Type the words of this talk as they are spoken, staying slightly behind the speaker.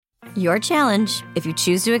Your challenge, if you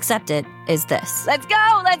choose to accept it, is this. Let's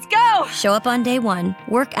go! Let's go! Show up on day 1,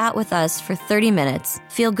 work out with us for 30 minutes,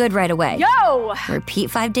 feel good right away. Yo!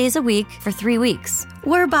 Repeat 5 days a week for 3 weeks.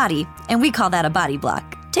 We're Body, and we call that a body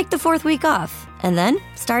block. Take the 4th week off, and then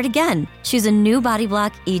start again. Choose a new body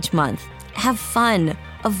block each month. Have fun.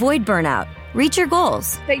 Avoid burnout. Reach your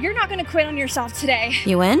goals. But you're not going to quit on yourself today.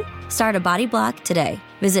 You in? Start a body block today.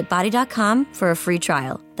 Visit body.com for a free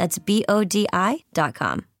trial. That's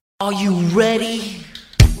BODI.com. Are you ready?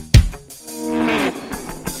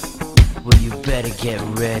 Well, you better get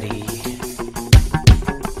ready.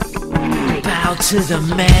 Bow to the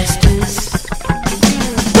masters.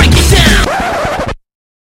 Break it down!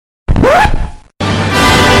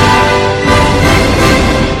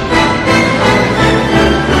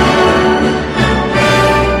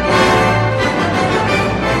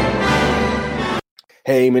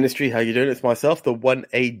 Hey, Ministry, how you doing? It's myself, the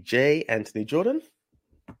 1AJ, Anthony Jordan.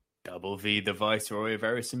 Double V, the Viceroy of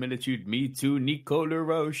Verisimilitude. Me too, Nico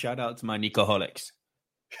Leroux. Shout out to my Nicoholics.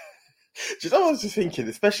 Do you know what I was just thinking?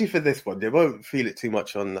 Especially for this one, they won't feel it too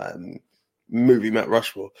much on movie Mount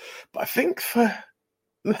Rushmore. But I think for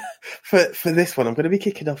this one, I'm going to be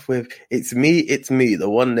kicking off with It's Me, the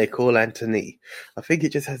one they call Anthony. I think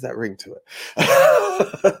it just has that ring to it.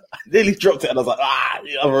 I nearly dropped it and I was like,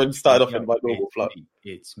 I've already started off in my normal flow.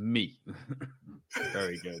 It's me.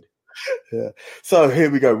 Very good. Yeah. So here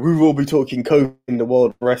we go. We will be talking COVID in the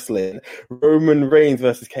world of wrestling. Roman Reigns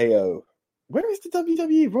versus KO. Where is the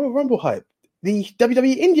WWE Royal Rumble hype? The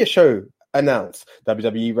WWE India show announced.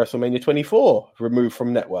 WWE WrestleMania 24 removed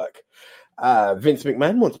from network. Vince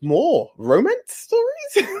McMahon wants more romance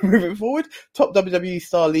stories moving forward. Top WWE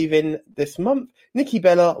star leaving this month. Nikki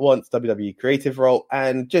Bella wants WWE creative role.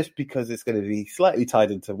 And just because it's going to be slightly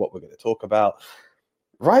tied into what we're going to talk about,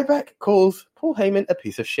 Ryback calls Paul Heyman a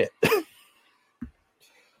piece of shit.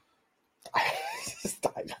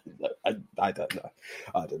 I don't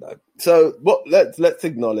know. So let's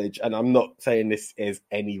acknowledge, and I'm not saying this is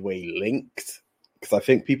any way linked, because I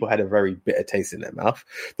think people had a very bitter taste in their mouth.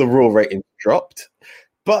 The Raw ratings dropped,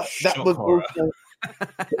 but that was also,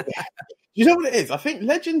 you know what it is? I think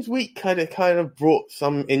Legends Week kind of brought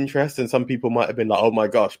some interest, and some people might have been like, "Oh my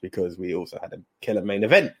gosh," because we also had a killer main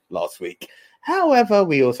event last week. However,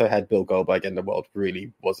 we also had Bill Goldberg, and the world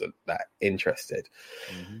really wasn't that interested.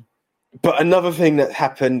 Mm-hmm. But another thing that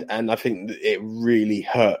happened, and I think it really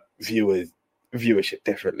hurt viewership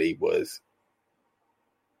differently, was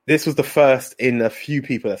this was the first in a few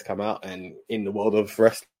people that's come out, and in the world of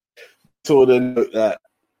wrestling, saw the note that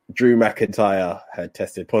Drew McIntyre had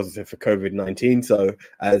tested positive for COVID-19. So,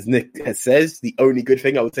 as Nick says, the only good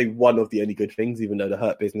thing, I would say one of the only good things, even though the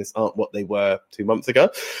Hurt Business aren't what they were 2 months ago.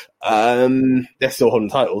 They're still holding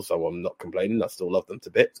titles, so I'm not complaining. I still love them to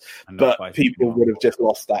bits. But people would have just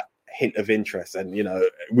lost that hint of interest. And, you know,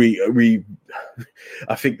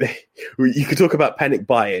 I think you could talk about panic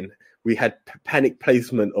buying. We had panic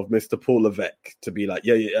placement of Mr. Paul Levesque to be like,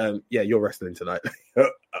 yeah, you're wrestling tonight.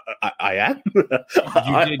 I am.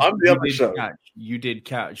 I'm the other show. You did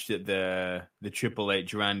catch that the Triple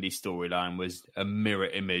H Randy storyline was a mirror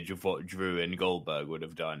image of what Drew and Goldberg would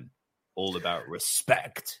have done. All about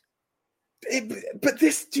respect. But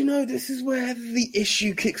this, do you know, this is where the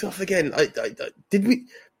issue kicks off again. Did we?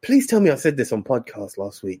 Please tell me I said this on podcast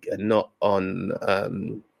last week and not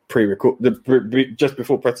on pre-record, just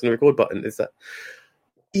before pressing the record button. Is that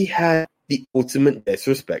he had the ultimate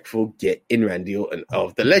disrespectful get in Randy Orton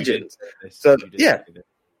of the Legends. So yeah,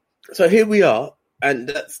 so here we are, and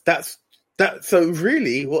that's. So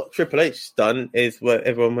really, what Triple H's done is where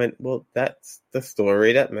everyone went, well, that's the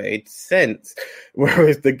story that made sense.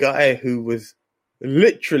 Whereas the guy who was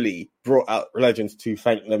literally brought out Legends to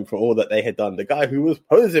thank them for all that they had done, the guy who was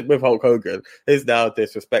posing with Hulk Hogan, is now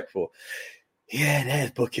disrespectful. Yeah,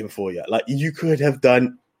 there's booking for you. Like, you could have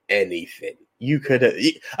done anything. You could have.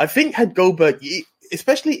 I think had Goldberg,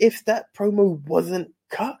 especially if that promo wasn't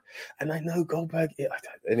cut, and I know Goldberg.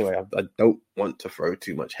 Anyway, I don't want to throw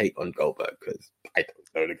too much hate on Goldberg because I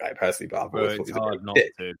don't know the guy personally, but I've always thought he's hard not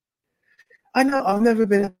to. I know I've never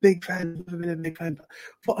been a big fan. But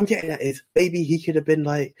what I'm getting at is maybe he could have been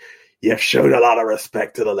like, "You've shown a lot of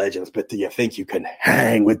respect to the Legends, but do you think you can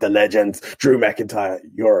hang with the Legends, Drew McIntyre?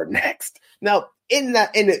 You're next." Now, in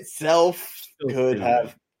itself, could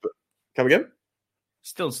have. Come again?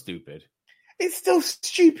 Still stupid. It's still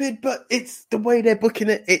stupid, but it's the way they're booking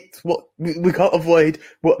it. It's what we can't avoid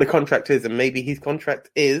what the contract is, and maybe his contract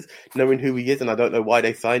is knowing who he is, and I don't know why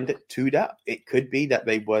they signed it to that. It could be that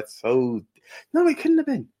they were so. No, it couldn't have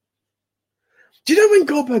been. Do you know when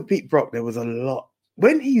Goldberg beat Brock, there was a lot.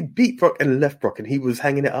 When he beat Brock and left Brock and he was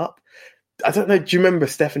hanging it up, I don't know. Do you remember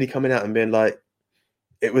Stephanie coming out and being like,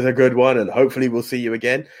 "It was a good one, and hopefully we'll see you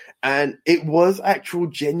again"? And it was actual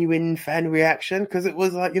genuine fan reaction because it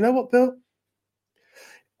was like, you know what, Bill?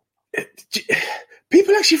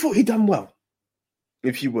 People actually thought he'd done well,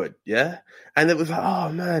 if you would, yeah. And it was like, oh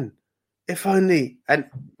man, if only. And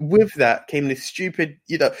with that came this stupid,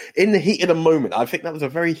 in the heat of the moment. I think that was a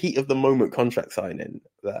very heat of the moment contract signing.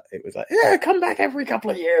 That it was like, yeah, come back every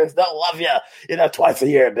couple of years. They'll love you, twice a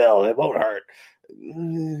year, Bill. It won't hurt.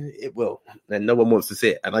 It will, and no one wants to see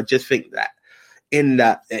it. And I just think that in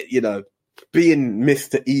that, being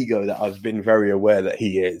Mr. Ego that I've been very aware that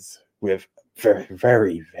he is, with very,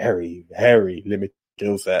 very, very, very limited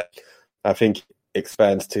skill set, I think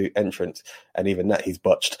expands to entrance, and even that he's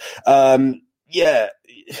botched. He's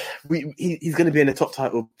going to be in a top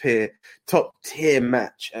tier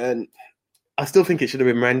match, and I still think it should have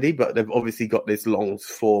been Randy, but they've obviously got this long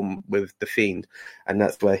form with The Fiend, and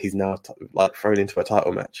that's where he's now thrown into a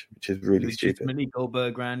title match, which is really stupid. Legitimately,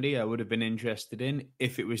 Goldberg Randy, I would have been interested in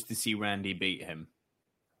if it was to see Randy beat him.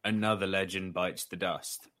 Another legend bites the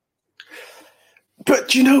dust.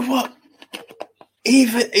 But you know what?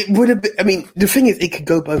 Even it would have been. I mean, the thing is, it could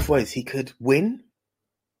go both ways. He could win.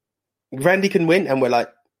 Randy can win, and we're like,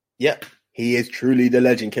 yep, he is truly the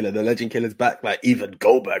Legend Killer. The Legend Killer's back. Like, even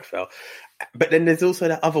Goldberg fell. But then there's also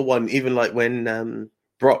that other one, even like when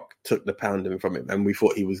Brock took the pounding from him, and we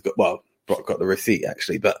thought he was good. Well, Brock got the receipt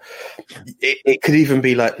actually, but it could even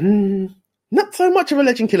be like, not so much of a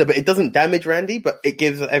Legend Killer, but it doesn't damage Randy, but it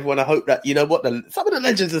gives everyone a hope that, you know what, some of the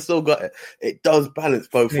legends have still got it. It does balance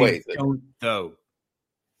both ways. Don't though.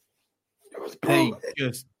 They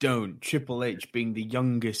just don't. Triple H being the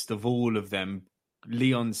youngest of all of them,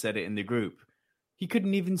 Leon said it in the group. He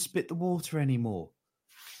couldn't even spit the water anymore.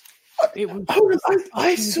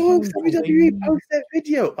 I saw WWE post that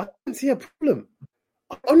video. I didn't see a problem.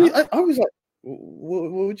 I was like,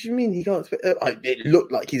 what do you mean he can't spit? It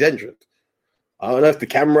looked like his entrance. I don't know if the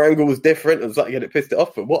camera angle was different. It was like it pissed it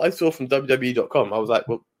off. But what I saw from WWE.com, I was like,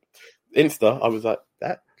 well, Insta, I was like,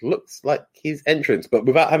 that looks like his entrance. But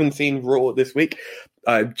without having seen Raw this week,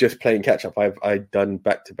 I'm just playing catch up. I've done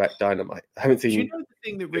back-to-back Dynamite. I haven't seen. Do you know the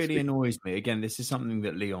thing that really annoys me? Again, this is something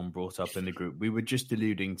that Leon brought up in the group. We were just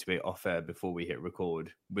alluding to it off air before we hit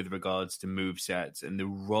record with regards to movesets and the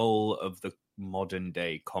role of the modern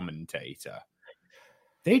day commentator.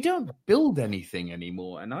 They don't build anything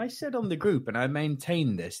anymore. And I said on the group, and I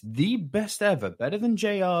maintain this, the best ever, better than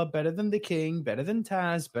JR, better than The King, better than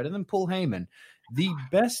Taz, better than Paul Heyman, the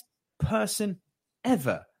best person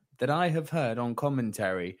ever that I have heard on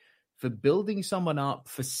commentary for building someone up,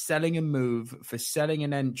 for selling a move, for selling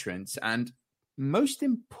an entrance, and most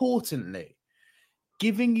importantly,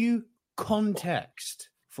 giving you context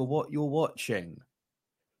for what you're watching.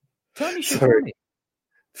 Tony Schiavone.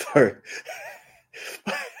 Sorry.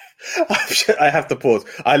 I have to pause.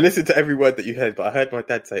 I listened to every word that you heard, but I heard my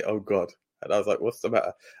dad say, "Oh God," and I was like, "What's the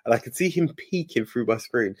matter?" And I could see him peeking through my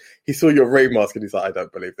screen. He saw your Ray mask, and he's like, "I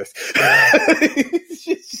don't believe this."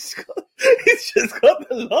 he's just got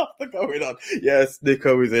the laughter going on. Yes,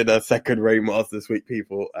 Nico is in a second Ray mask this week,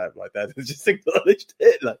 people. And my dad has just acknowledged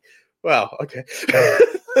it. Like, wow, okay.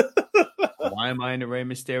 Why am I in a Rey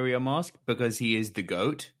Mysterio mask? Because he is the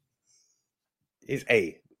GOAT. He's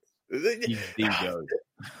A. He's the GOAT.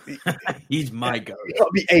 He's my GOAT. You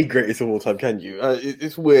can't be A greatest of all time, can you?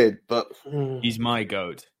 It's weird, but he's my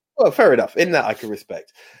GOAT. Well, fair enough. In that, I can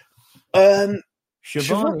respect.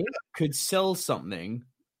 Schiavone could sell something.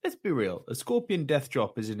 Let's be real. A Scorpion Death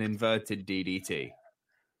Drop is an inverted DDT.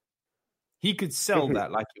 He could sell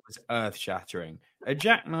that like it was earth-shattering. A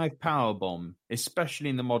jackknife powerbomb, especially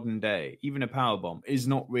in the modern day, even a powerbomb, is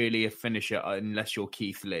not really a finisher unless you're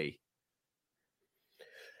Keith Lee.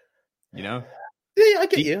 You know? Yeah, I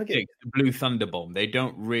get you. The Blue Thunder Bomb, they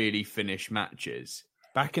don't really finish matches.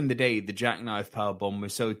 Back in the day, the jackknife powerbomb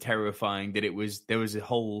was so terrifying that there was a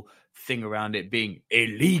whole thing around it being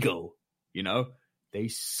illegal. You know? They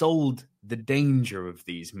sold the danger of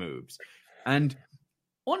these moves. And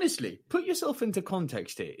honestly, put yourself into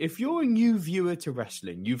context here. If you're a new viewer to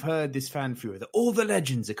wrestling, you've heard this fanfare that all the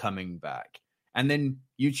legends are coming back. And then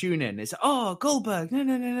you tune in. It's, oh, Goldberg.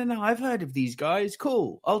 No. I've heard of these guys.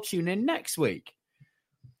 Cool. I'll tune in next week.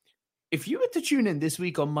 If you were to tune in this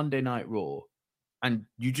week on Monday Night Raw and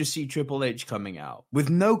you just see Triple H coming out with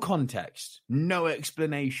no context, no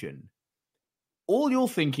explanation, all you're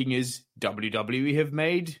thinking is WWE have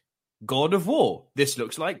made God of War. This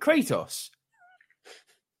looks like Kratos.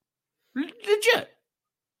 Legit.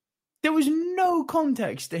 There was no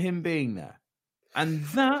context to him being there. And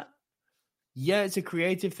that, yeah, it's a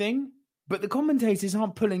creative thing, But the commentators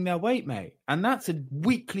aren't pulling their weight, mate. And that's a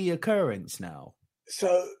weekly occurrence now.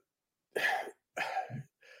 So,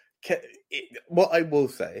 what I will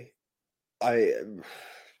say, I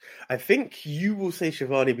think you will say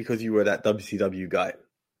Shivani because you were that WCW guy.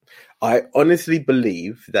 I honestly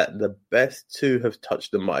believe that the best to have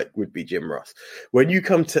touched the mic would be Jim Ross. When you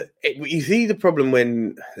come to, you see the problem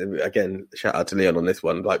when, again, shout out to Leon on this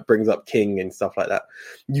one, like brings up King and stuff like that.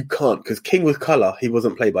 You can't, because King was color, he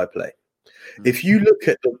wasn't play-by-play. If you look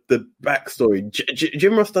at the backstory,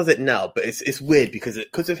 Jim Ross does it now, but it's weird because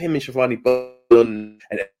of him and Shivani and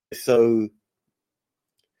it's so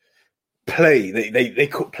play. They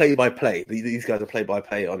call play by play. These guys are play by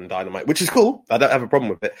play on Dynamite, which is cool. I don't have a problem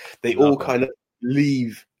with it. They all kind of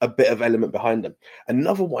leave a bit of element behind them.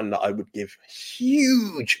 Another one that I would give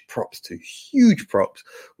huge props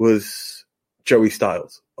was Joey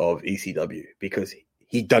Styles of ECW, because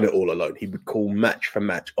he'd done it all alone. He would call match for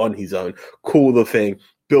match on his own, call the thing,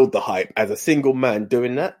 build the hype as a single man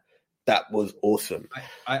doing that. That was awesome.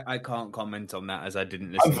 I can't comment on that as I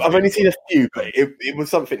didn't listen. I've only seen a few, but it was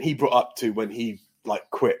something he brought up to when he like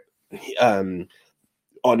quit on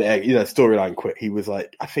air, storyline quit. He was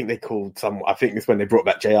like, I think it's when they brought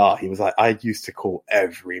back JR. He was like, I used to call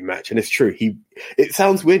every match. And it's true. It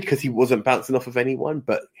sounds weird because he wasn't bouncing off of anyone,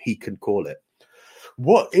 but he could call it.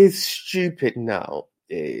 What is stupid now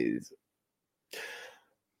is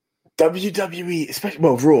WWE, especially,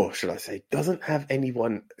 Raw, should I say, doesn't have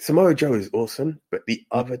anyone. Samoa Joe is awesome, but the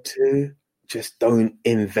other two just don't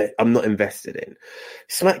invest. I'm not invested in.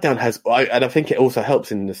 SmackDown has, and I think it also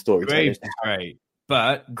helps in the story. Graves is great,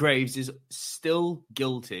 but Graves is still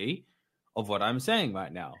guilty of what I'm saying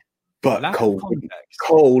right now. But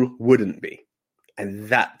Cole wouldn't be. And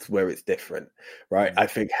that's where it's different, right? I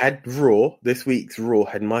think had this week's Raw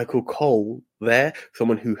had Michael Cole there,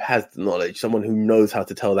 someone who has the knowledge, someone who knows how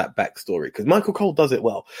to tell that backstory, because Michael Cole does it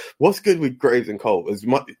well. What's good with Graves and Cole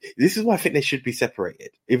this is why I think they should be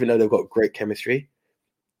separated, even though they've got great chemistry.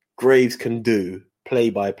 Graves can do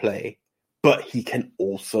play-by-play, but he can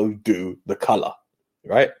also do the color,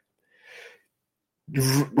 right?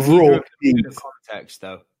 Raw context,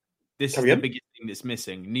 though. This is the biggest thing that's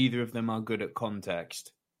missing. Neither of them are good at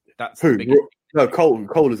context. That's who? The biggest No,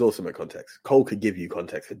 Cole is awesome at context. Cole could give you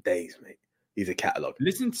context for days, mate. He's a catalogue.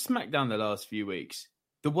 Listen to SmackDown the last few weeks.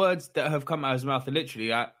 The words that have come out of his mouth are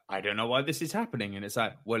literally, I don't know why this is happening. And it's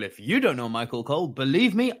like, well, if you don't know Michael Cole,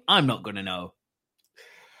 believe me, I'm not going to know.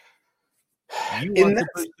 You are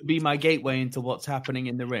supposed to be my gateway into what's happening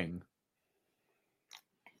in the ring.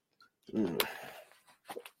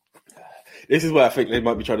 This is where I think they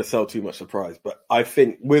might be trying to sell too much surprise. But I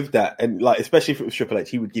think with that, and like especially if it was Triple H,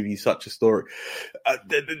 he would give you such a story.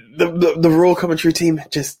 The Raw commentary team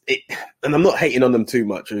and I'm not hating on them too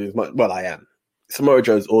much. Well, I am. Samoa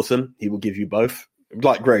Joe's awesome. He will give you both.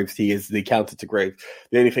 Like Graves, he is the counter to Graves.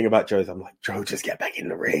 The only thing about Joe is I'm like, Joe, just get back in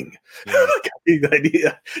the ring.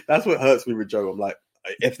 Yeah. That's what hurts me with Joe. I'm like,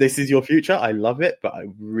 if this is your future, I love it, but I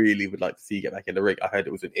really would like to see you get back in the ring. I heard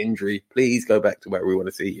it was an injury. Please go back to where we want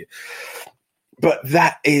to see you. But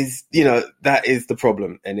that is the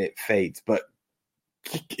problem, and it fades. But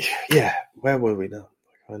yeah, where were we now?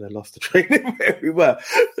 I kind of lost the train of where we were.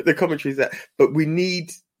 The commentary's there. But we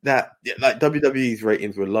need that, like WWE's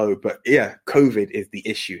ratings were low, but yeah, COVID is the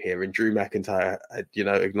issue here. And Drew McIntyre,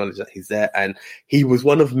 acknowledged that he's there, and he was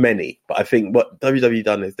one of many. But I think what WWE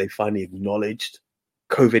done is they finally acknowledged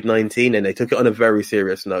COVID-19 and they took it on a very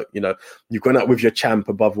serious note. You've gone out with your champ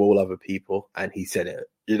above all other people, and he said it.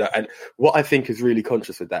 And what I think is really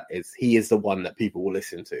conscious with that is he is the one that people will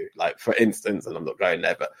listen to. Like, for instance, and I'm not going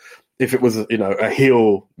there, but if it was, a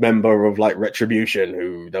heel member of like Retribution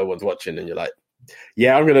who no one's watching, and you're like,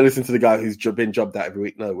 yeah, I'm going to listen to the guy who's been jobbed out every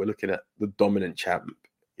week. No, we're looking at the dominant champ.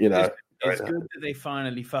 It's good that they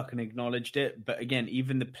finally fucking acknowledged it. But again,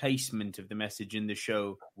 even the placement of the message in the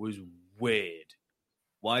show was weird.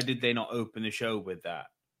 Why did they not open the show with that?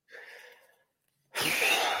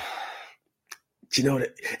 Do you know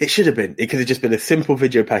what? It should have been. It could have just been a simple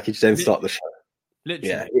video package, then start the show. Literally.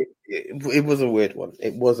 Yeah, it was a weird one.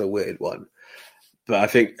 It was a weird one. But I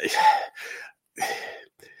think...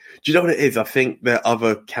 Do you know what it is? I think their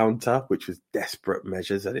other counter, which was desperate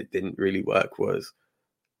measures, and it didn't really work, was...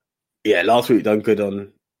 Yeah, last week done good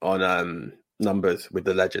on numbers with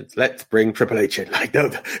the legends. Let's bring Triple H in. Like,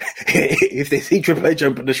 no, if they see Triple H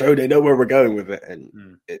open the show, they know where we're going with it.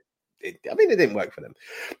 And it didn't work for them.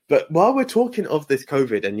 But while we're talking of this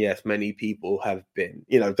COVID, and yes, many people have been,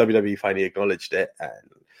 WWE finally acknowledged it,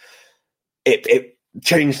 and it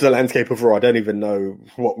changed the landscape of Raw. I don't even know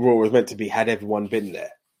what Raw was meant to be had everyone been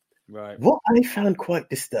there. Right. What I found quite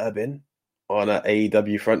disturbing on an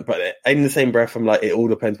AEW front, but in the same breath, I'm like, it all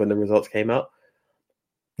depends when the results came out.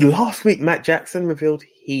 Last week, Matt Jackson revealed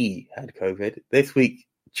he had COVID. This week,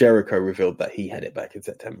 Jericho revealed that he had it back in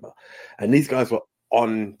September. And these guys were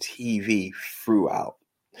on TV throughout.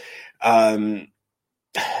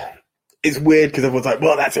 It's weird because everyone's like,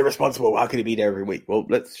 well, that's irresponsible. How could he be there every week? Well,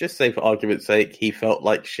 let's just say for argument's sake, he felt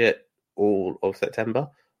like shit all of September,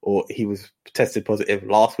 or he was tested positive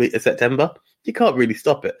last week of September. You can't really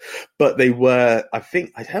stop it. But they were, I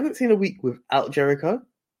haven't seen a week without Jericho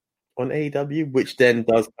on AEW, which then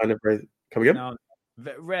does kind of come again. No,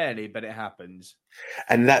 rarely, but it happens.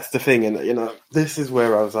 And that's the thing. And, this is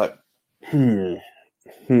where I was like,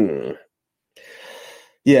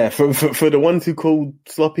 Yeah, for the ones who called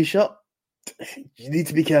sloppy shop, you need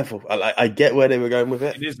to be careful. I get where they were going with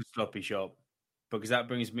it. It is a sloppy shop, because that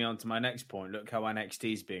brings me on to my next point. Look how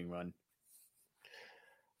NXT is being run.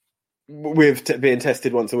 With being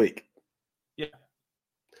tested once a week. Yeah.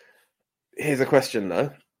 Here's a question,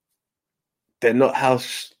 though. They're not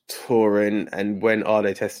house touring, and when are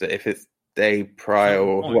they tested? If it's day prior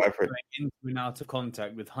or whatever. Into and out of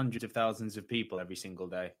contact with hundreds of thousands of people every single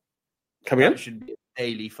day. Coming in? That should be a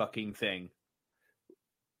daily fucking thing.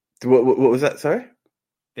 What was that, sorry?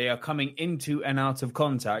 They are coming into and out of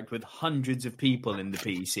contact with hundreds of people in the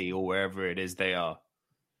PC or wherever it is they are.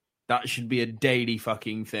 That should be a daily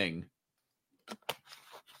fucking thing.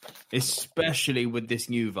 Especially with this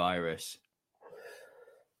new virus.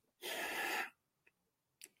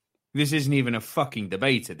 This isn't even a fucking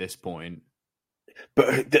debate at this point.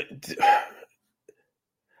 But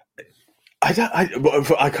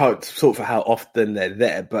I can't sort for how often they're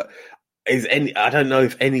there, but I don't know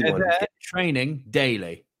if anyone they're training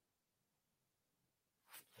daily.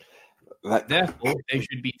 Therefore, they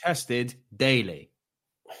should be tested daily.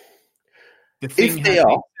 If they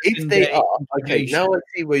are, okay, now I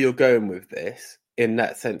see where you're going with this, in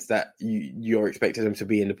that sense that you're expecting them to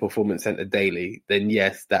be in the performance center daily, then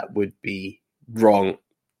yes, that would be wrong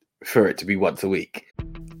for it to be once a week.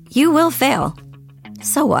 You will fail.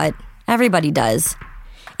 So what? Everybody does.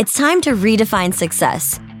 It's time to redefine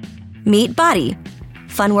success. Meet Body.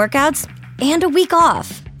 Fun workouts and a week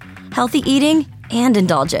off. Healthy eating and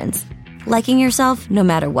indulgence. Liking yourself no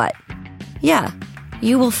matter what. Yeah,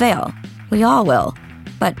 you will fail. We all will.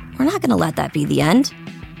 But we're not going to let that be the end.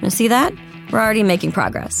 You see that? We're already making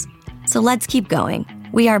progress. So let's keep going.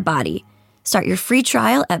 We are Body. Start your free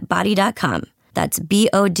trial at body.com. That's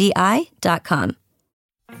BODI.com.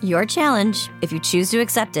 Your challenge, if you choose to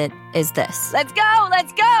accept it, is this. Let's go!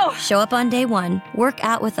 Let's go! Show up on day 1, work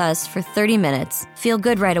out with us for 30 minutes, feel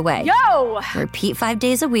good right away. Yo! Repeat 5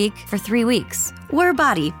 days a week for 3 weeks. We're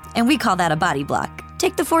Body, and we call that a body block.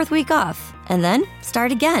 Take the 4th week off, and then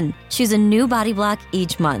start again. Choose a new body block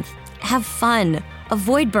each month. Have fun.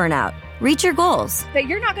 Avoid burnout. Reach your goals. But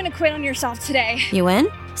you're not going to quit on yourself today. You in?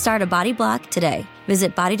 Start a body block today.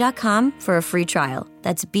 Visit body.com for a free trial.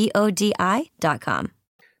 That's BODI.com.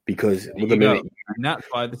 Because and that's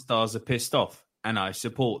why the Stars are pissed off, and I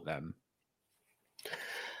support them.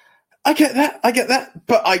 I get that,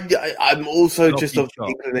 but I'm also just of the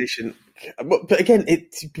inclination. But again,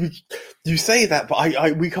 you say that,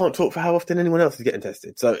 but we can't talk for how often anyone else is getting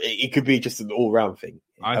tested, so it could be just an all-round thing.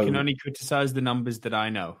 I can only criticize the numbers that I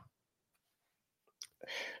know.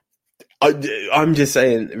 I'm just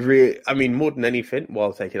saying, more than anything,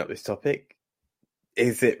 while taking up this topic,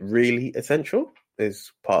 is it really essential?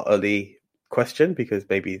 Is part of the question, because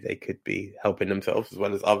maybe they could be helping themselves as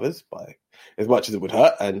well as others by as much as it would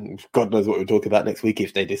hurt, and God knows what we'll talk about next week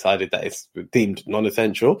if they decided that it's deemed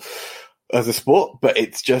non-essential as a sport. But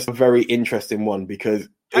it's just a very interesting one, because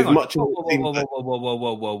Whoa.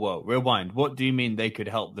 Rewind. What do you mean they could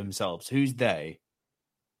help themselves? Who's they?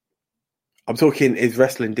 I'm talking, is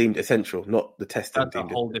wrestling deemed essential, not the testing. That's a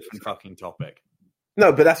whole different fucking topic.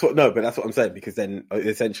 No, but that's what I'm saying, because then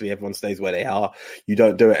essentially everyone stays where they are. You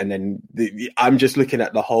don't do it, and then I'm just looking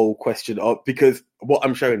at the whole question of, because what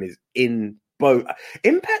I'm showing is in both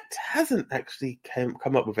Impact hasn't actually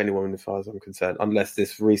come up with anyone as far as I'm concerned, unless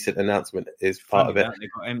this recent announcement is part of it. They've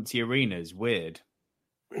got empty arenas. Weird.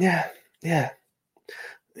 Yeah.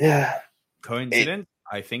 Coincidence?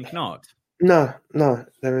 I think not. No,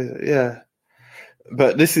 there is. Yeah.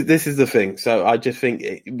 But this is the thing. So I just think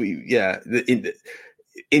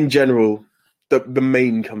in general, the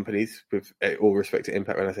main companies, with all respect to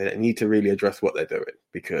Impact, when I say that, need to really address what they're doing,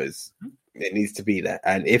 because it needs to be there.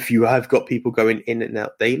 And if you have got people going in and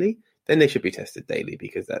out daily, then they should be tested daily,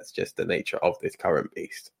 because that's just the nature of this current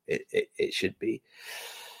beast. It should be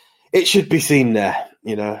seen there.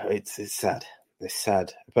 It's sad. It's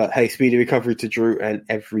sad. But hey, speedy recovery to Drew and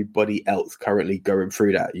everybody else currently going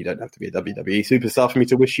through that. You don't have to be a WWE superstar for me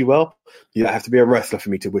to wish you well. You don't have to be a wrestler for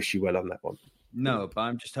me to wish you well on that one. No, but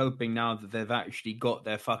I'm just hoping now that they've actually got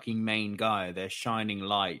their fucking main guy, their shining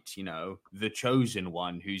light, the chosen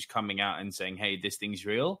one who's coming out and saying, hey, this thing's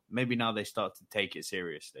real. Maybe now they start to take it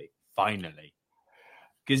seriously. Finally.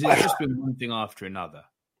 Because it's just been one thing after another.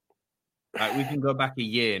 Like, we can go back a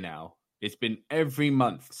year now. It's been every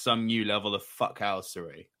month some new level of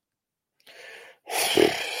fuckhousery.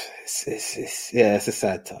 It's a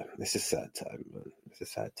sad time. It's a sad time, man. It's a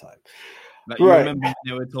sad time. Like, you remember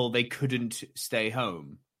they were told they couldn't stay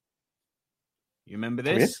home? You remember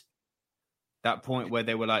this? Yeah. That point where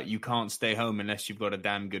they were like, you can't stay home unless you've got a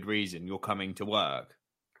damn good reason. You're coming to work.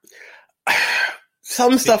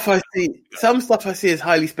 Some stuff I see is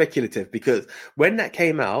highly speculative because when that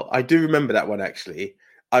came out, I do remember that one actually.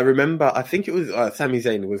 I think it was Sami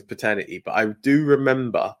Zayn with paternity, but I do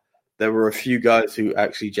remember there were a few guys who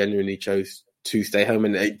actually genuinely chose to stay home,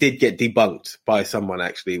 and it did get debunked by someone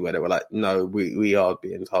actually where they were like, no, we are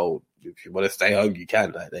being told if you want to stay home, you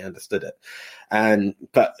can. Like, they understood it.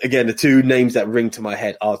 But again, the two names that ring to my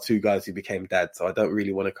head are two guys who became dads, so I don't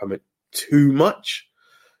really want to comment too much,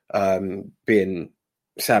 being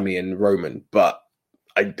Sammy and Roman, but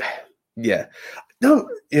Jordan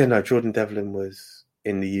Devlin was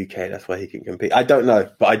in the UK, that's why he can compete. I don't know,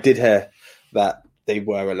 but I did hear that they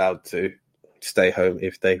were allowed to stay home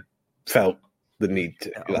if they felt the need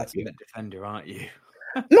to. Ultimate defender, aren't you?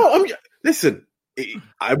 No, listen,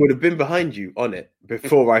 I would have been behind you on it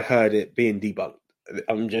before I heard it being debunked.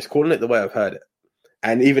 I'm just calling it the way I've heard it.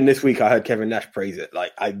 And even this week, I heard Kevin Nash praise it.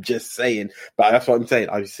 Like, I'm just saying, but that's what I'm saying.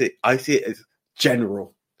 I see it as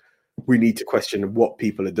general. We need to question what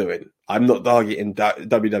people are doing. I'm not targeting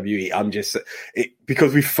WWE. I'm just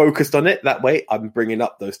because we focused on it that way. I'm bringing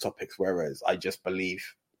up those topics. Whereas I just believe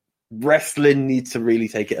wrestling needs to really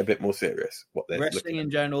take it a bit more serious. What they're wrestling in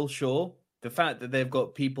general, sure. The fact that they've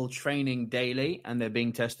got people training daily and they're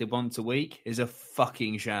being tested once a week is a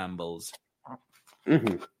fucking shambles.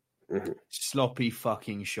 Mm-hmm. Mm-hmm. Sloppy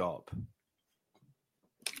fucking shop.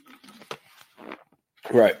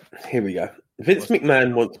 Right, here we go. Vince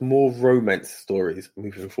McMahon wants more romance stories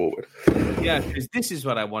moving forward. Yeah, because this is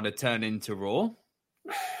what I want to turn into Raw.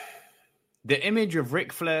 The image of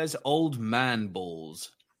Ric Flair's old man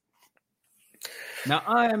balls. Now,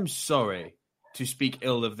 I am sorry to speak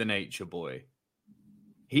ill of the Nature Boy.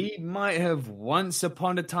 He might have once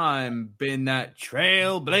upon a time been that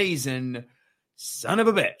trailblazing son of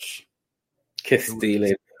a bitch. Kiss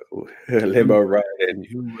stealing. Limo riding.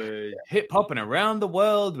 Who was hip-hopping around the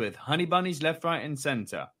world with honey bunnies left, right, and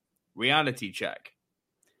center. Reality check.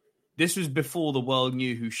 This was before the world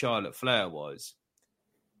knew who Charlotte Flair was.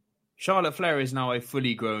 Charlotte Flair is now a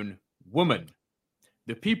fully grown woman.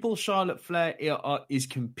 The people Charlotte Flair is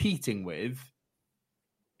competing with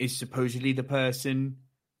is supposedly the person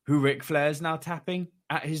who Ric Flair is now tapping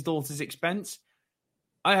at his daughter's expense.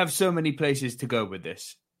 I have so many places to go with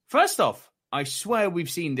this. First off, I swear we've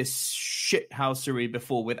seen this shithousery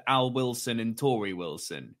before with Al Wilson and Tori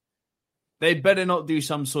Wilson. They better not do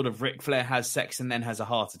some sort of Ric Flair has sex and then has a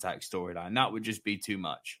heart attack storyline. That would just be too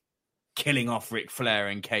much. Killing off Ric Flair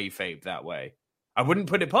and kayfabe that way. I wouldn't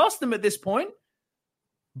put it past them at this point,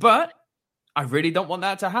 but I really don't want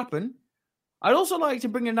that to happen. I'd also like to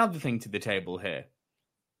bring another thing to the table here.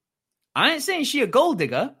 I ain't saying she a gold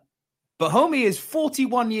digger, but homie is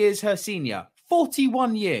 41 years her senior.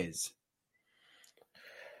 41 years.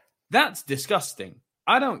 That's disgusting.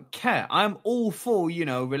 I don't care. I'm all for,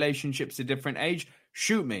 relationships at different age.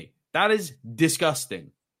 Shoot me. That is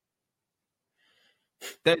disgusting.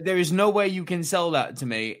 There is no way you can sell that to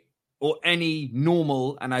me or any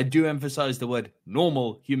normal, and I do emphasize the word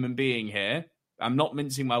normal human being here. I'm not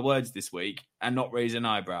mincing my words this week and not raise an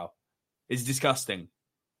eyebrow. It's disgusting.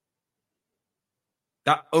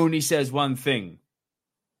 That only says one thing.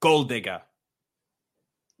 Gold digger.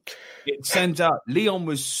 It sends out. Leon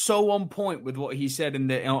was so on point with what he said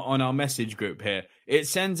on our message group here. It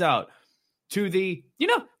sends out to the, they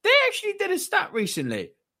actually did a stat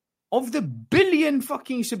recently of the billion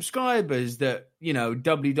fucking subscribers that,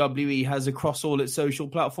 WWE has across all its social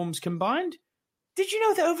platforms combined. Did you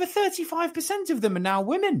know that over 35% of them are now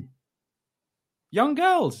women? Young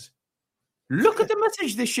girls. Look at the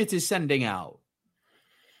message this shit is sending out.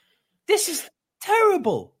 This is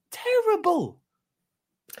terrible. Terrible.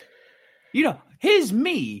 Here's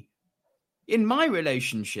me in my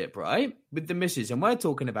relationship, right, with the missus, and we're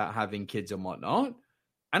talking about having kids and whatnot.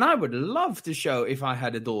 And I would love to show if I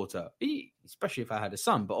had a daughter, especially if I had a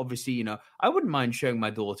son. But obviously, I wouldn't mind showing my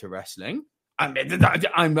daughter wrestling.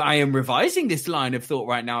 I am revising this line of thought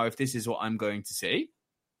right now if this is what I'm going to see.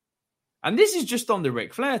 And this is just on the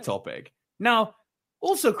Ric Flair topic. Now,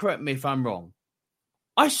 also correct me if I'm wrong.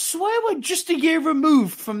 I swear we're just a year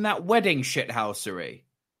removed from that wedding shithousery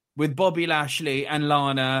with Bobby Lashley and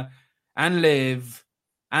Lana and Liv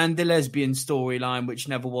and the lesbian storyline, which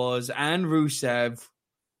never was, and Rusev.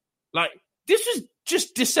 Like, this was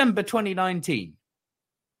just December 2019.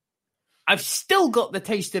 I've still got the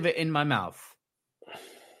taste of it in my mouth.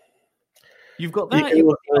 You've got that.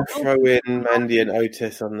 You can throw in Mandy and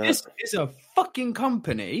Otis on that. This is a fucking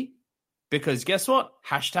company because guess what?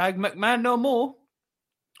 Hashtag McMahon no more.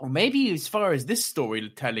 Or maybe as far as this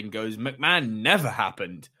storytelling goes, McMahon never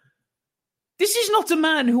happened. This is not a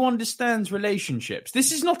man who understands relationships.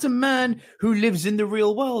 This is not a man who lives in the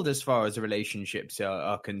real world as far as relationships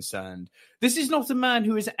are concerned. This is not a man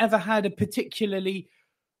who has ever had a particularly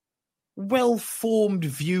well-formed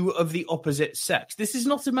view of the opposite sex. This is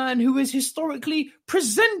not a man who has historically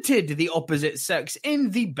presented the opposite sex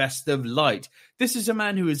in the best of light. This is a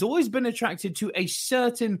man who has always been attracted to a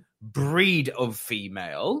certain breed of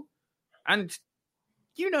female. And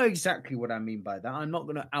you know exactly what I mean by that. I'm not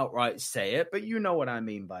going to outright say it, but you know what I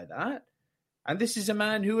mean by that. And this is a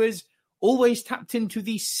man who has always tapped into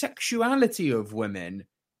the sexuality of women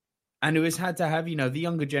and who has had to have, the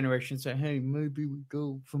younger generation say, hey, maybe we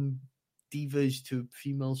go from divas to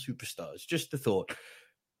female superstars. Just a thought.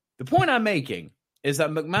 The point I'm making is that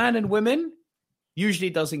McMahon and women usually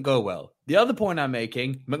doesn't go well. The other point I'm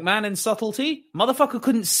making, McMahon and subtlety, motherfucker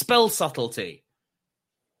couldn't spell subtlety.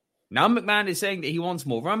 Now McMahon is saying that he wants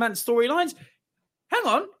more romance storylines. Hang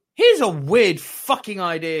on. Here's a weird fucking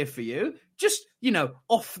idea for you. Just,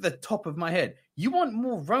 off the top of my head. You want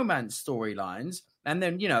more romance storylines, and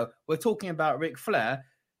then, we're talking about Ric Flair.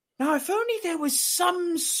 Now, if only there was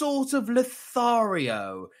some sort of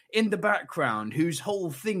Lothario in the background whose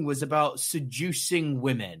whole thing was about seducing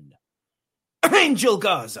women. Angel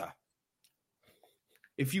Garza.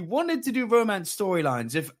 If you wanted to do romance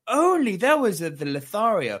storylines, if only there was the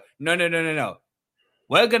Lothario. No.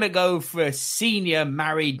 We're going to go for a senior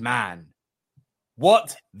married man.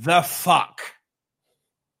 What the fuck?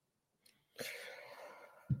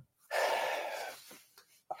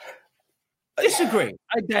 Disagree.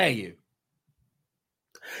 I dare you.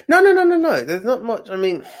 No. There's not much. I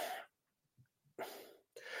mean,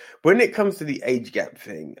 when it comes to the age gap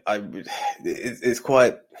thing, it's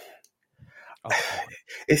quite. Oh.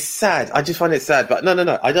 It's sad. I just find it sad. But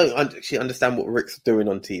no. I don't actually understand what Rick's doing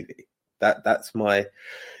on TV. That's my.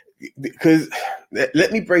 Because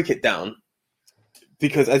let me break it down.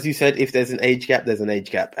 Because as you said, if there's an age gap, there's an age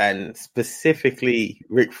gap. And specifically,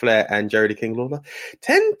 Ric Flair and Jerry the King Lawler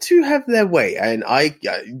tend to have their way. And I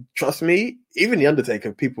trust me, even The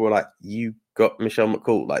Undertaker, people were like, you got Michelle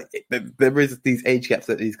McCool. Like, there is these age gaps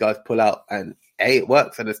that these guys pull out. And it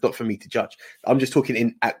works. And it's not for me to judge. I'm just talking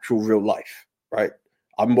in actual real life, right?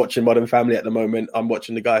 I'm watching Modern Family at the moment. I'm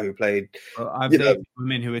watching the guy who played. Well, I've dated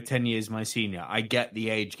women who are 10 years my senior. I get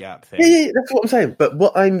the age gap thing. Yeah, that's what I'm saying. But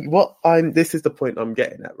this is the point I'm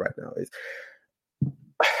getting at right now is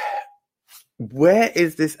where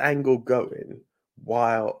is this angle going?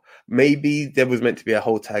 While maybe there was meant to be a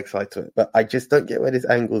whole tag side to it, but I just don't get where this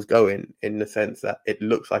angle's going in the sense that it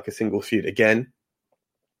looks like a single feud. Again,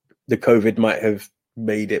 the COVID might have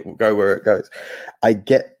made it go where it goes. I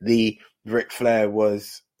get the Ric Flair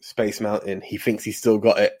was Space Mountain. He thinks he's still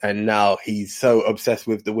got it. And now he's so obsessed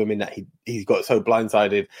with the women that he's got so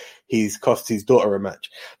blindsided. He's cost his daughter a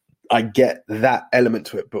match. I get that element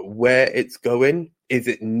to it. But where it's going, is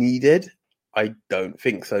it needed? I don't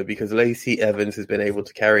think so, because Lacey Evans has been able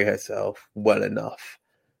to carry herself well enough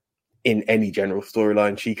in any general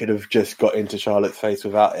storyline. She could have just got into Charlotte's face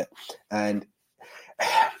without it. And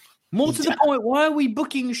more to the point, why are we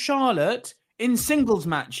booking Charlotte in singles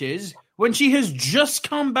matches when she has just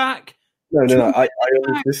come back? No.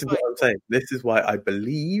 This is what I'm saying. This is why I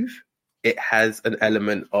believe it has an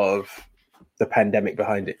element of the pandemic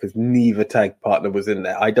behind it, because neither tag partner was in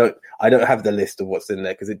there. I don't have the list of what's in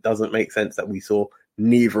there because it doesn't make sense that we saw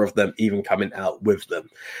neither of them even coming out with them.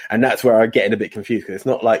 And that's where I'm getting a bit confused, because it's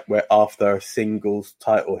not like we're after a singles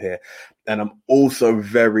title here. And I'm also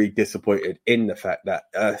very disappointed in the fact that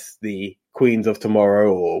us, the Queens of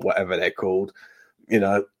Tomorrow or whatever they're called,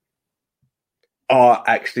 are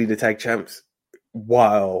actually the tag champs,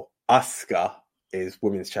 while Asuka is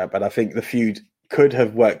women's champ. And I think the feud could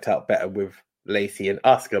have worked out better with Lacey and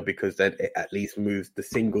Asuka, because then it at least moves the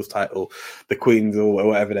singles title, the Queens or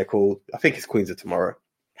whatever they're called. I think it's Queens of Tomorrow,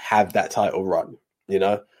 have that title run.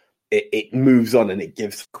 It moves on and it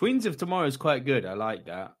gives. Queens of Tomorrow is quite good. I like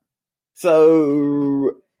that.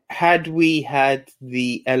 So had we had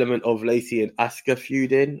the element of Lacey and Asuka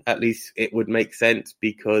feuding, at least it would make sense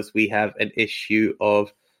because we have an issue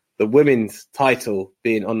of the women's title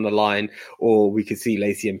being on the line, or we could see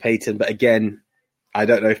Lacey and Peyton. But again, I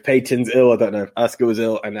don't know if Peyton's ill. I don't know if Asuka was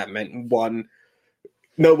ill, and that meant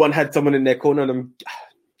no one had someone in their corner. And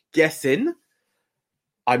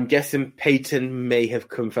I'm guessing Peyton may have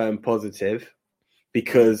confirmed positive,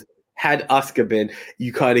 because had Asuka been,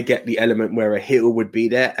 you kind of get the element where a heel would be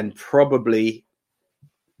there, and probably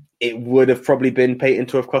it would have probably been Peyton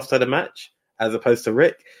to have cost her the match as opposed to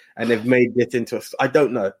Rick. And they've made this into I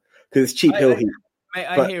don't know, because it's cheap heel heat.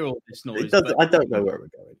 I hear all this noise. I don't know where we're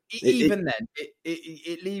going.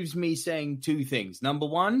 It leaves me saying two things. Number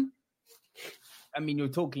one, I mean, you're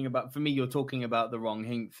talking about the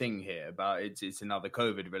wrong thing here. About it's another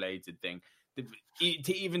COVID related thing.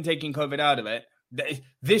 To even taking COVID out of it,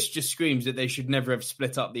 this just screams that they should never have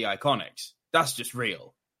split up the Iconics. That's just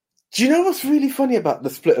real. Do you know what's really funny about the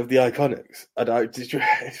split of the Iconics?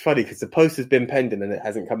 It's funny because the post has been pending and it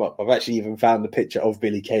hasn't come up. I've actually even found the picture of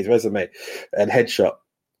Billie Kay's resume and headshot.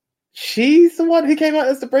 She's the one who came out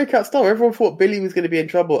as the breakout star. Everyone thought Billie was going to be in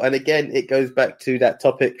trouble. And again, it goes back to that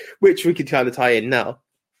topic, which we could kind of tie in now.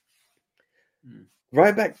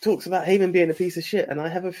 Ryback talks about Heyman being a piece of shit. And I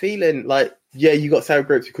have a feeling like, yeah, you got sour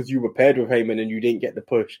grapes because you were paired with Heyman and you didn't get the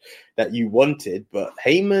push that you wanted. But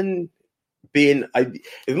Heyman being, as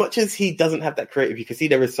much as he doesn't have that creative, you can see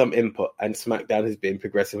there is some input, and SmackDown has been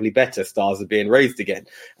progressively better. Stars are being raised again.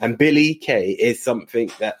 And Billie Kay is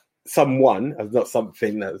something that is something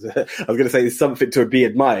to be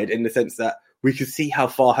admired, in the sense that we can see how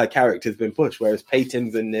far her character's been pushed. Whereas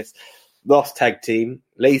Peyton's in this lost tag team.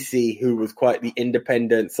 Lacey, who was quite the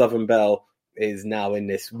independent Southern Belle, is now in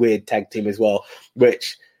this weird tag team as well,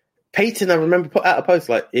 which Peyton, I remember, put out a post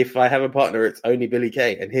like, if I have a partner, it's only Billie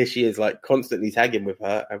Kay. And here she is, like, constantly tagging with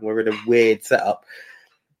her, and we're in a weird setup.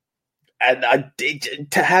 And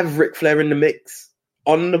to have Ric Flair in the mix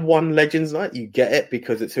on the one Legends night, you get it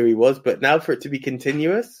because it's who he was. But now for it to be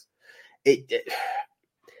continuous, I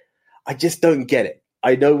just don't get it.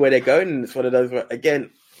 I know where they're going, and it's one of those where,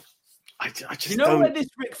 again, I just don't. Where this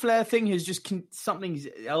Ric Flair thing has just something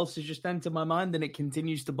else has just entered my mind, and it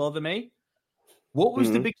continues to bother me. What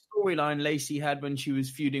was the big storyline Lacey had when she was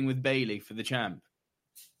feuding with Bayley for the champ?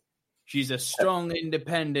 She's a strong,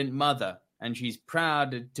 independent mother, and she's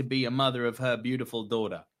proud to be a mother of her beautiful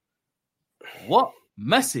daughter. What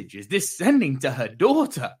message is this sending to her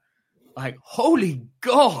daughter? Like, holy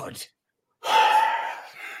God.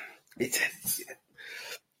 Do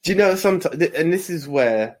you know, sometimes, and this is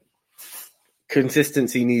where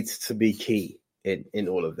consistency needs to be key in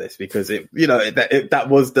all of this, because that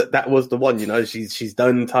was the one. She's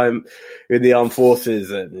done time in the armed forces,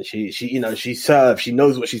 and she served. She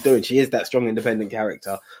knows what she's doing. She is that strong, independent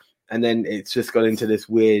character, and then it's just got into this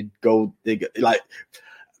weird gold digger. Like,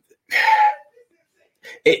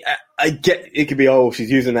 I get it could be,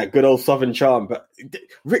 she's using that good old Southern charm, but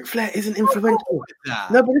Ric Flair isn't influential.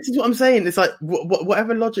 No, but this is what I'm saying. It's like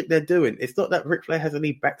whatever logic they're doing, it's not that Ric Flair has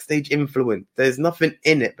any backstage influence. There's nothing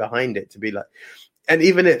in it behind it to be like. And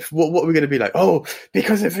even if what we're going to be like,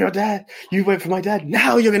 because of your dad, you went for my dad.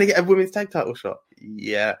 Now you're going to get a women's tag title shot.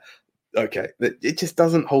 Yeah, okay. It just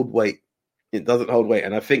doesn't hold weight. It doesn't hold weight,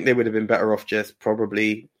 and I think they would have been better off just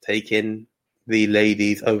probably taking the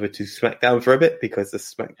ladies over to SmackDown for a bit, because the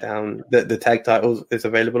SmackDown, the tag titles is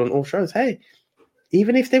available on all shows. Hey,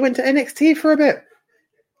 even if they went to NXT for a bit,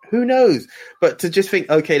 who knows? But to just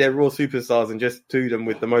think, okay, they're Raw superstars, and just do them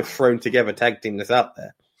with the most thrown together tag team that's out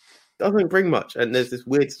there, doesn't bring much. And there's this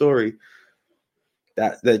weird story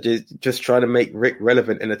that they're just trying to make Rick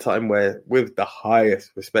relevant in a time where, with the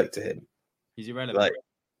highest respect to him, he's irrelevant. Like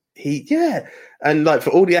and like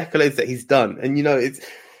for all the accolades that he's done, and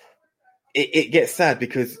it gets sad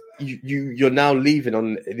because you're now leaving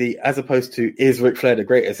on the, as opposed to, is Ric Flair the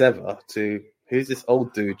greatest ever, to who's this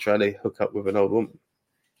old dude trying to hook up with an old woman?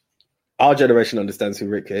 Our generation understands who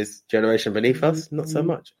Rick is. Generation beneath us, not so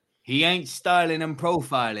much. He ain't styling and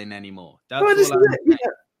profiling anymore. That's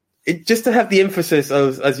just to have the emphasis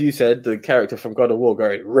of, as you said, the character from God of War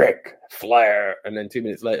going, Ric Flair, and then 2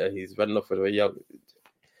 minutes later he's running off with a young.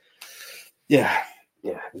 Yeah.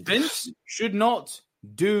 Vince should not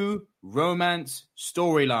do romance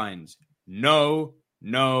storylines. No.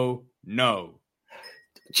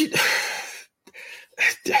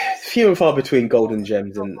 Few and far between golden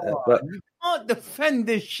gems, and but you can't defend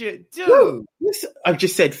this shit, dude. No, I've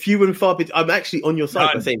just said few and far between. I'm actually on your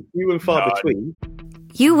side by saying few and far between.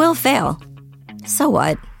 You will fail. So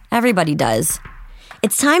what? Everybody does.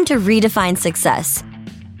 It's time to redefine success.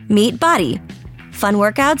 Meet Body. Fun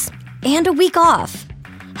workouts and a week off.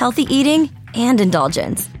 healthy eating, and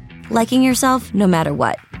indulgence. Liking yourself no matter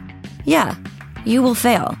what. Yeah, you will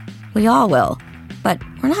fail. We all will. But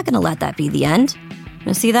we're not going to let that be the end.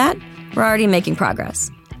 You see that? We're already making progress.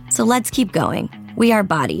 So let's keep going. We are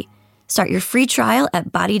Body. Start your free trial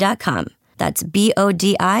at body.com. That's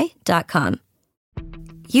BODI.com.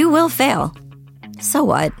 You will fail. So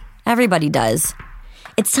what? Everybody does.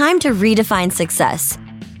 It's time to redefine success.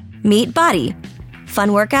 Meet Body. Fun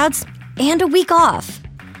workouts and a week off.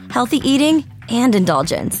 Healthy eating and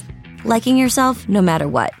indulgence. Liking yourself no matter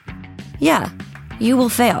what. Yeah, you will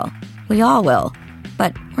fail. We all will.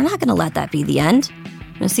 But we're not going to let that be the end.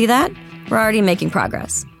 You see that? We're already making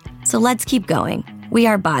progress. So let's keep going. We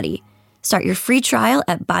are Body. Start your free trial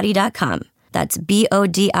at body.com. That's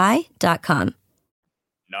BODI.com.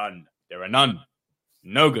 None. There are none.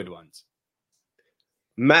 No good ones.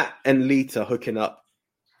 Matt and Lita hooking up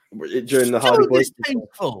during the Hardy Boys.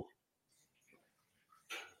 Distasteful.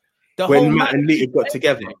 When Matt and Lita got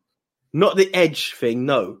together. Not the Edge thing,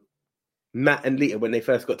 no. Matt and Lita, when they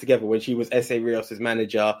first got together, when she was S.A. Rios'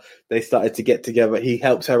 manager, they started to get together. He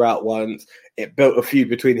helped her out once. It built a feud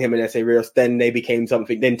between him and S.A. Rios. Then they became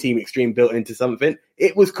something. Then Team Extreme built into something.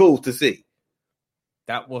 It was cool to see.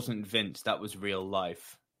 That wasn't Vince. That was real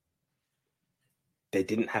life. They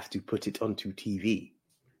didn't have to put it onto TV.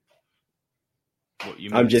 What you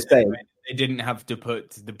I'm just saying. They didn't have to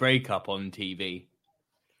put the breakup on TV.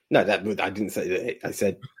 No, I didn't say that. I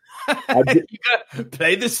said... You gotta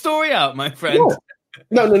play the story out, my friend.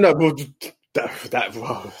 No. Well,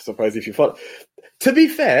 I suppose if you follow. To be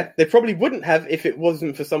fair, they probably wouldn't have if it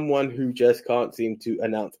wasn't for someone who just can't seem to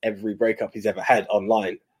announce every breakup he's ever had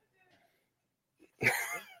online.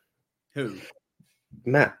 Who?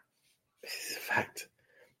 Matt. This is a fact.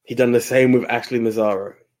 He done the same with Ashley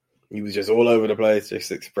Mazzaro. He was just all over the place,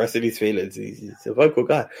 just expressing his feelings. He's a vocal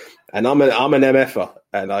guy, and I'm an MFer,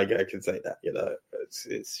 and I can say that. You know,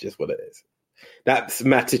 it's just what it is. That's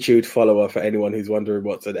Mattitude follower for anyone who's wondering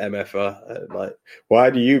what's an MFer. Like,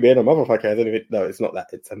 why do you being a motherfucker? No, it's not that.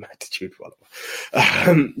 It's a Mattitude follower.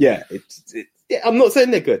 Yeah, I'm not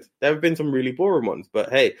saying they're good. There have been some really boring ones,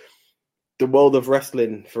 but hey, the world of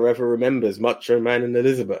wrestling forever remembers Macho Man and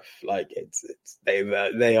Elizabeth. Like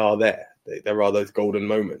they are there. There are those golden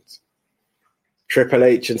moments. Triple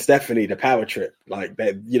H and Stephanie, the power trip. Like,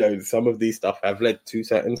 some of these stuff have led to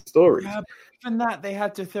certain stories. Yeah, even that, they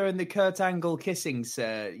had to throw in the Kurt Angle kissing,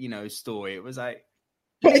 story. It was like...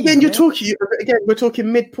 But again, we're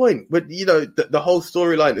talking midpoint. But, the whole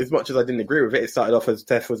storyline, as much as I didn't agree with it, it started off as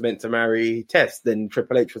Tess was meant to marry Tess. Then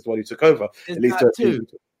Triple H was the one who took over. There's at least that too.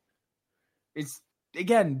 It's,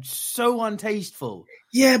 again, so untasteful.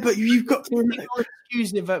 Yeah, but you've got to remember.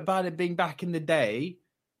 Excuse about it being back in the day.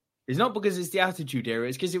 It's not because it's the Attitude Era.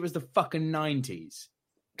 It's because it was the fucking 90s.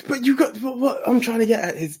 But you got what I'm trying to get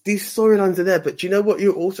at is these storylines are there. But do you know what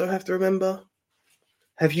you also have to remember?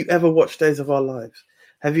 Have you ever watched Days of Our Lives?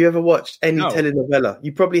 Have you ever watched any telenovela?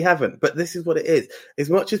 You probably haven't. But this is what it is. As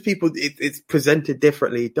much as it's presented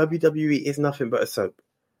differently, WWE is nothing but a soap.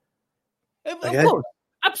 Of course.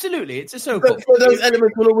 Absolutely, it's a soap. But those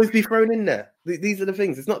elements will always be thrown in there. These are the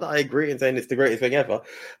things. It's not that I agree in saying it's the greatest thing ever,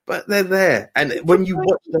 but they're there. And when you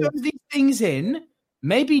watch these things in,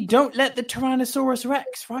 maybe don't let the Tyrannosaurus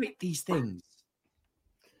Rex write these things,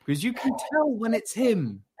 because you can tell when it's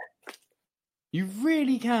him. You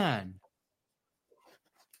really can.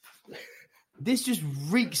 This just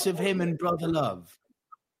reeks of him and Brother Love.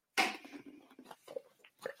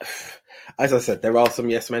 As I said, there are some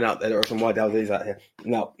yes men out there. There are some YWs out here.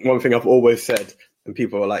 Now, one thing I've always said, and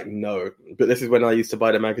people are like, no, but this is when I used to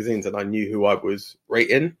buy the magazines and I knew who I was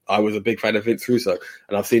rating. I was a big fan of Vince Russo,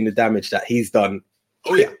 and I've seen the damage that he's done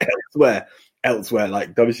elsewhere.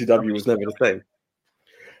 Like, WCW was never the same.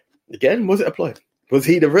 Again, was it a ploy? Was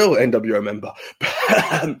he the real NWO member?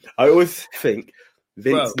 I always think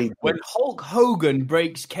Vince needs... When Hulk Hogan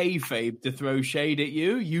breaks kayfabe to throw shade at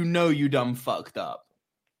you, you know you done fucked up.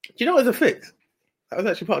 Do you know what was a fix? That was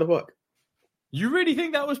actually part of the work. You really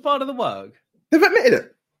think that was part of the work? They've admitted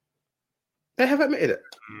it. They have admitted it.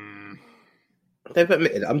 They've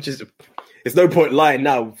admitted it. It's no point lying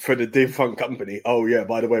now for the defunct company. Oh, yeah,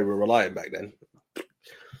 by the way, we were lying back then.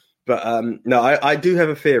 But no, I do have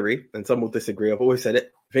a theory, and some will disagree. I've always said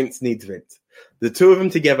it. Vince needs Vince. The two of them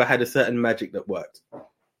together had a certain magic that worked.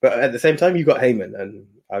 But at the same time, you got Heyman, and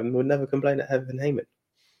I would never complain at having Heyman.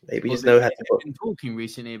 Maybe just know how to book. They've been talking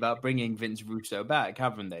recently about bringing Vince Russo back,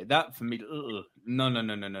 haven't they? That for me, no.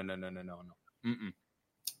 Mm-mm.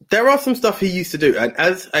 There are some stuff he used to do, and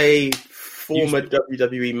as a former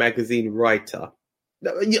WWE magazine writer,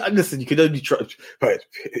 Listen, you could only try. Right,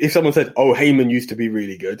 if someone said, "Oh, Heyman used to be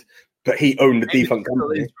really good," but he owned the defunct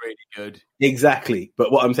company, is really good. Exactly.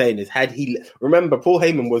 But what I'm saying is, remember, Paul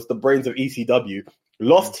Heyman was the brains of ECW,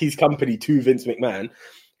 lost his company to Vince McMahon.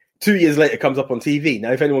 2 years later, comes up on TV.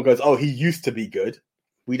 Now, if anyone goes, "Oh, he used to be good,"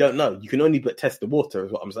 we don't know. You can only but test the water,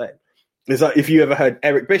 is what I'm saying. It's like if you ever heard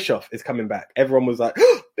Eric Bischoff is coming back, everyone was like,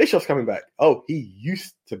 oh, "Bischoff's coming back." Oh, he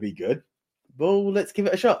used to be good. Well, let's give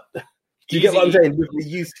it a shot. Do you get what I'm saying? We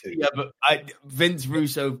used to. Yeah, but Vince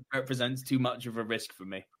Russo represents too much of a risk for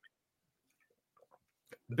me.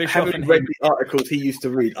 Bischoff Having read the articles he used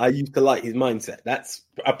to read, I used to like his mindset. That's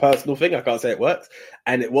a personal thing. I can't say it works.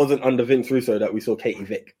 And it wasn't under Vince Russo that we saw Katie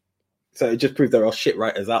Vick. So it just proves there are shit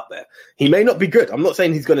writers out there. He may not be good. I'm not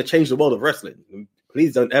saying he's going to change the world of wrestling.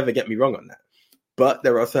 Please don't ever get me wrong on that. But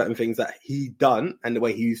there are certain things that he done and the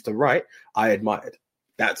way he used to write, I admired.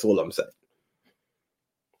 That's all I'm saying.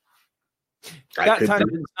 That ties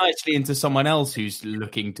nicely into someone else who's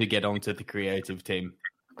looking to get onto the creative team.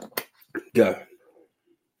 Go.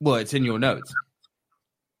 Well, it's in your notes.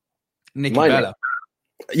 Nikki Bella.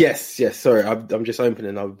 Yes. Sorry, I'm just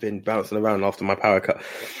opening. I've been bouncing around after my power cut.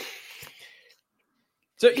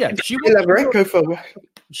 So yeah, she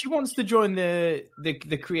wants to join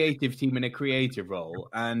the creative team in a creative role,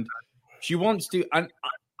 and she wants to. And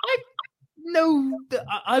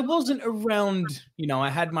I wasn't around. I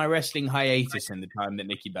had my wrestling hiatus in the time that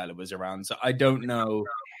Nikki Bella was around, so I don't know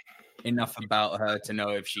enough about her to know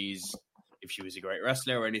if she was a great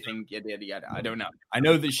wrestler or anything. Yada. I don't know. I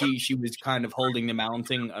know that she was kind of holding the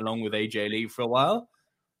mounting along with AJ Lee for a while,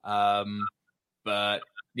 but.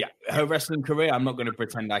 Yeah, her wrestling career, I'm not going to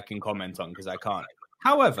pretend I can comment on because I can't.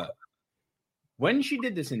 However, when she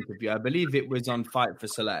did this interview, I believe it was on Fight for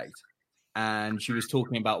Select, and she was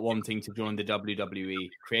talking about wanting to join the WWE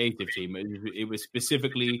creative team. It was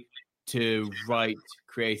specifically to write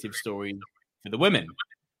creative stories for the women.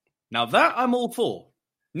 Now that I'm all for.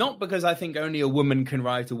 Not because I think only a woman can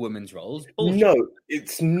write a woman's roles. Bullshit. No,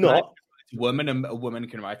 it's not. A woman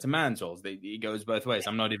can write a man's roles. It goes both ways.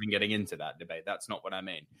 I'm not even getting into that debate. That's not what I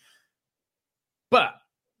mean. But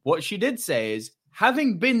what she did say is,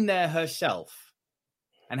 having been there herself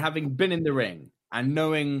and having been in the ring and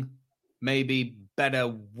knowing maybe better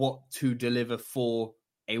what to deliver for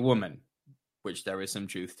a woman, which there is some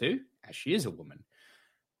truth to, as she is a woman.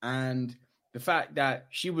 And the fact that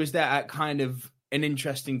she was there at kind of an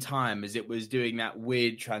interesting time as it was doing that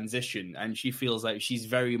weird transition, and she feels like she's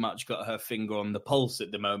very much got her finger on the pulse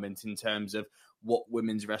at the moment in terms of what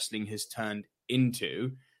women's wrestling has turned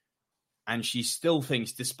into. And she still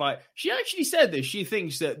thinks, she actually said this, she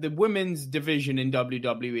thinks that the women's division in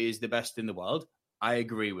WWE is the best in the world. I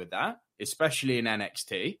agree with that, especially in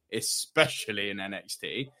NXT.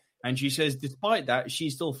 And she says, despite that, she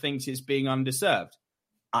still thinks it's being underserved.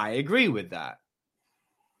 I agree with that.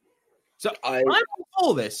 So I'm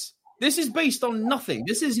all for this. This is based on nothing.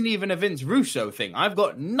 This isn't even a Vince Russo thing. I've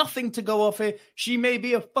got nothing to go off here. She may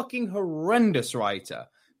be a fucking horrendous writer,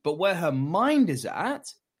 but where her mind is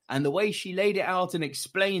at and the way she laid it out and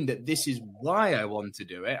explained that this is why I want to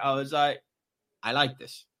do it, I was like, I like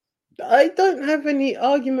this. I don't have any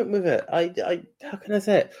argument with it. I how can I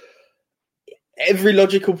say it? Every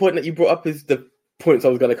logical point that you brought up is the points I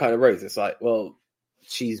was going to kind of raise. It's like, well,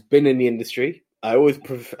 she's been in the industry. I always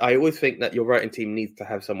think that your writing team needs to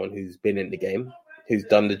have someone who's been in the game, who's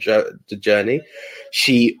done the journey.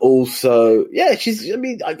 She also,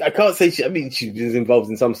 I can't say she was involved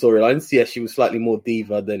in some storylines. Yeah, she was slightly more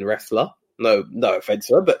diva than wrestler. No offense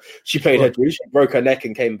to her, but she played her dues. She broke her neck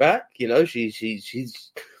and came back.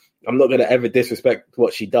 She's. I'm not going to ever disrespect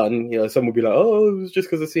what she done. Some will be like, oh, it was just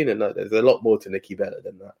because I've seen it. No, there's a lot more to Nikki Bella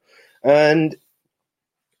than that. And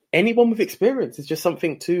anyone with experience is just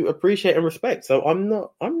something to appreciate and respect. So I'm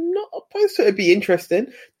not opposed to it. It'd be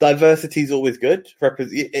interesting. Diversity is always good.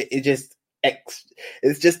 It's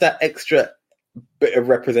just that extra bit of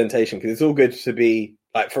representation, because it's all good to be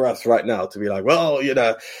like, for us right now to be like, well,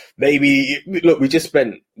 maybe look, we just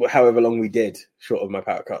spent however long we did short of my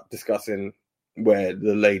power cut discussing where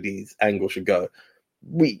the ladies' angle should go.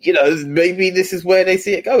 Maybe this is where they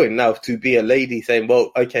see it going. Now, to be a lady saying,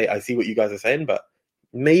 well, okay, I see what you guys are saying, but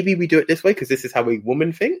maybe we do it this way because this is how a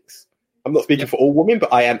woman thinks. I'm not speaking for all women,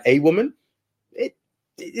 but I am a woman.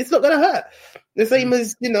 It's not going to hurt. The same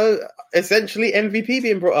as, essentially MVP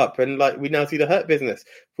being brought up, and like we now see the Hurt Business,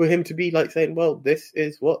 for him to be like saying, well, this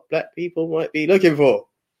is what black people might be looking for.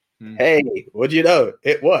 Hey, what do you know?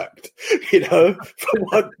 It worked. For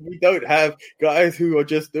what, we don't have guys who are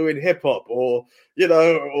just doing hip hop or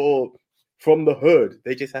from the hood.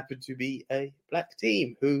 They just happen to be a black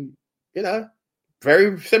team who,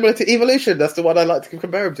 very similar to Evolution. That's the one I like to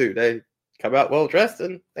compare them to. They come out well dressed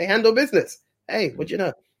and they handle business. Hey, what do you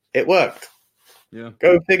know? It worked. Yeah.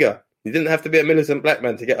 Go figure. You didn't have to be a Millicent Black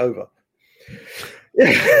man to get over.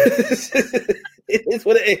 Yeah. It is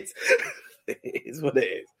what it is. It is what it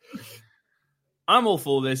is. I'm all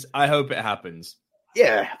for this. I hope it happens.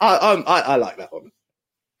 Yeah, I like that one.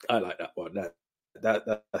 I like that one.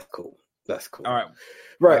 That's cool. That's cool. All right.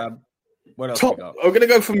 Right. What else Top. we got? I'm going to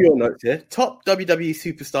go from your notes here. Top WWE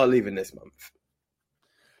superstar leaving this month.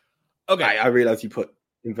 Okay. I realize you put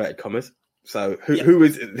inverted commas. So who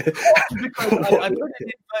is it? I put in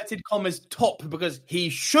inverted commas top because he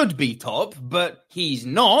should be top, but he's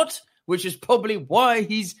not, which is probably why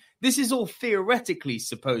this is all theoretically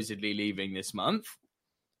supposedly leaving this month.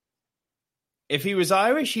 If he was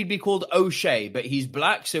Irish, he'd be called O'Shea, but he's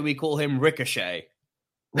black, so we call him Ricochet.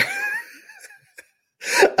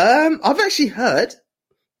 I've actually heard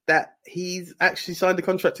that he's actually signed a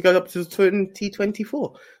contract to go up to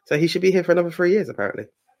 2024. So he should be here for another 3 years, apparently.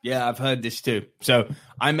 Yeah, I've heard this too. So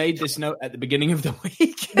I made this note at the beginning of the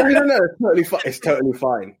week. No, it's totally fine. It's totally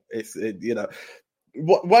fine.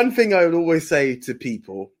 One thing I would always say to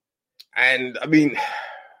people, and I mean,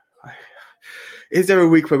 is there a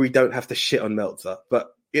week where we don't have to shit on Meltzer?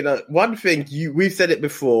 But one thing we've said it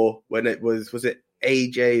before when it was it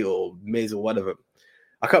AJ or Miz or one of them?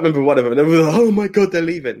 I can't remember one of them. And everyone was like, oh my God, they're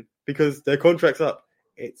leaving because their contract's up.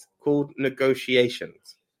 It's called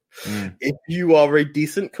negotiations. Mm. If you are a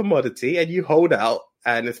decent commodity and you hold out,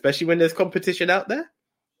 and especially when there's competition out there,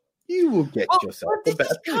 you will get yourself a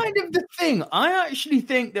better thing. Kind of the thing. I actually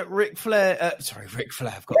think that Ric Flair. I've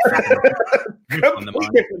got on the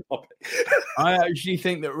mind. I actually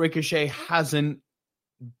think that Ricochet hasn't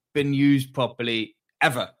been used properly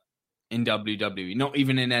ever in WWE, not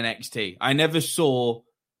even in NXT. I never saw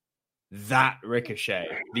that Ricochet,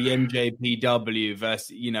 the NJPW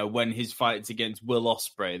versus, when his fights against Will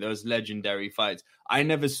Ospreay, those legendary fights. I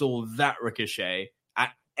never saw that Ricochet at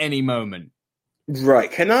any moment.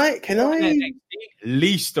 Right. Can I NXT,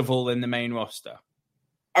 least of all in the main roster.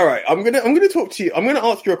 All right. I'm gonna talk to you. I'm gonna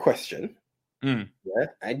ask you a question. Mm. Yeah.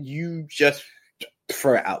 And you just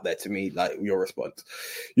throw it out there to me, like your response.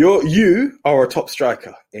 You are a top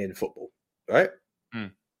striker in football, right?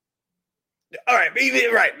 Mm. All right,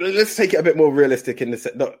 right. Let's take it a bit more realistic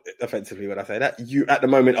not offensively when I say that. You, at the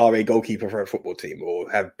moment, are a goalkeeper for a football team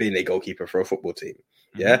or have been a goalkeeper for a football team.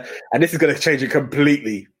 Yeah. Mm-hmm. And this is going to change it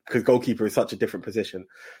completely because goalkeeper is such a different position.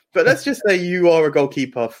 But let's just say you are a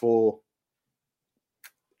goalkeeper for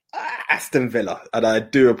Aston Villa. And I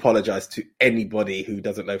do apologize to anybody who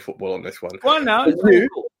doesn't know football on this one. Well, no.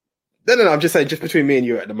 No. I'm just saying just between me and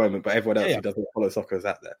you at the moment, but everyone else who doesn't follow soccer is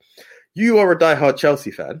out there. You are a diehard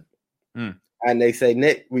Chelsea fan. Mm. And they say,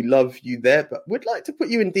 Nick, we love you there, but we'd like to put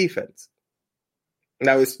you in defense.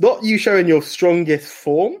 Now, it's not you showing your strongest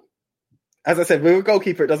form. As I said, with a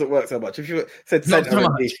goalkeeper, it doesn't work so much. If you said centre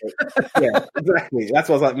and defense, yeah, exactly. That's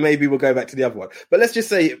why I was like, maybe we'll go back to the other one. But let's just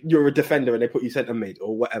say you're a defender and they put you centre mid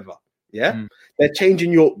or whatever. Yeah, They're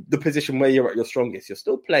changing the position where you're at your strongest. You're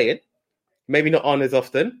still playing, maybe not on as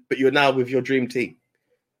often, but you're now with your dream team.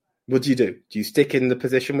 What do? Do you stick in the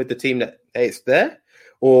position with the team that it's there,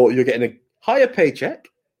 or you're getting a higher paycheck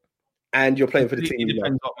and you're playing for the team? It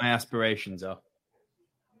depends what my aspirations are.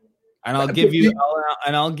 And I'll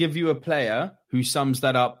give you a player who sums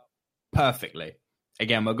that up perfectly.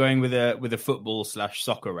 Again, we're going with a football /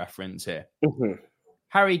 soccer reference here. Mm-hmm.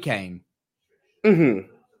 Harry Kane. Mm-hmm.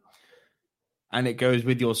 And it goes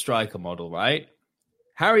with your striker model, right?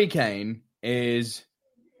 Harry Kane is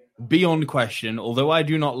beyond question, although I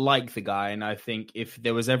do not like the guy, and I think if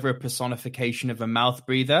there was ever a personification of a mouth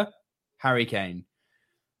breather, Harry Kane.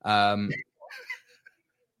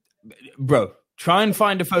 Bro, try and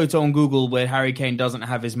find a photo on Google where Harry Kane doesn't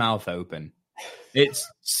have his mouth open. It's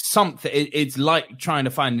something. It's like trying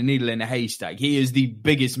to find a needle in a haystack. He is the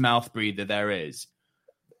biggest mouth breather there is.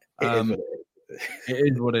 It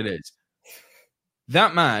is what it is.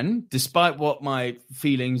 That man, despite what my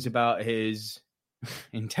feelings about his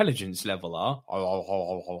intelligence level are,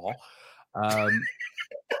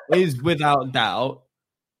 is without doubt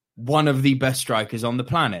one of the best strikers on the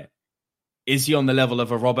planet. Is he on the level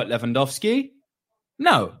of a Robert Lewandowski?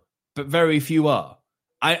 No, but very few are.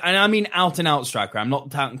 I mean out and out striker. I'm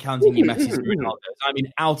not counting your Messi, I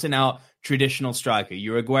mean out and out traditional striker.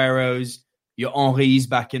 Your Agueros, your Henrys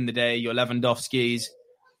back in the day, your Lewandowskis.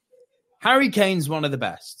 Harry Kane's one of the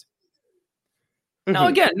best. Mm-hmm. Now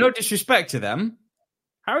again, no disrespect to them.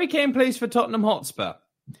 Harry Kane plays for Tottenham Hotspur,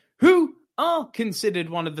 who are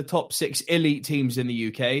considered one of the top 6 elite teams in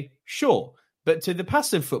the UK. Sure, But to the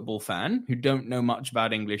passive football fan who don't know much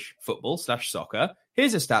about English football / soccer,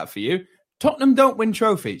 here's a stat for you. Tottenham don't win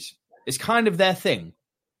trophies. It's kind of their thing.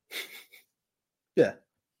 Yeah.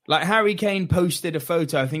 Like Harry Kane posted a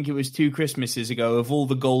photo, I think it was 2 Christmases ago, of all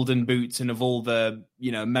the golden boots and of all the,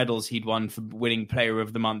 medals he'd won for winning Player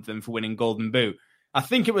of the Month and for winning Golden Boot. I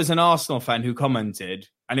think it was an Arsenal fan who commented,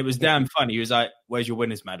 and it was damn funny. He was like, "Where's your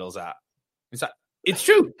winners' medals at?" It's like, it's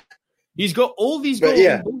true. He's got all these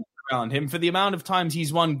golden balls around him for the amount of times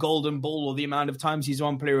he's won Golden Ball or the amount of times he's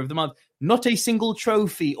won Player of the Month. Not a single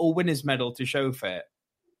trophy or winners' medal to show for it.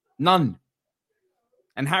 None.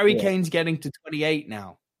 And Harry Kane's getting to 28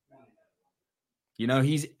 now.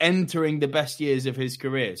 He's entering the best years of his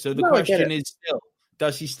career. So the question is still,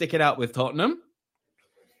 does he stick it out with Tottenham?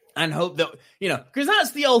 And hope that, because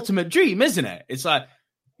that's the ultimate dream, isn't it? It's like,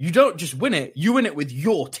 you don't just win it, you win it with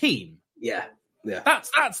your team. Yeah. Yeah.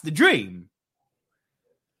 That's the dream.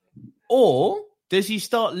 Or does he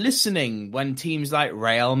start listening when teams like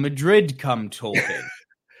Real Madrid come talking?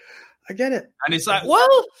 I get it. And it's like,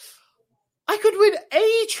 well, I could win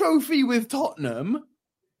a trophy with Tottenham,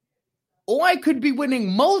 or I could be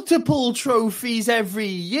winning multiple trophies every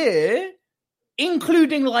year,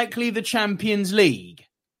 including likely the Champions League.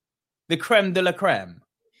 The creme de la creme.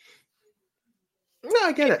 No,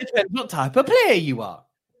 I get it. It depends what type of player you are.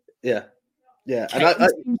 Yeah. Yeah. And I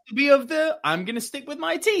seems to be I'm going to stick with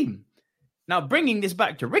my team. Now, bringing this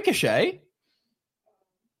back to Ricochet,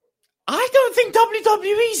 I don't think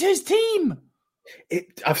WWE's his team.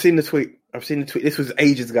 I've seen the tweet. This was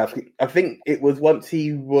ages ago. I think it was once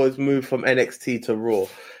he was moved from NXT to Raw,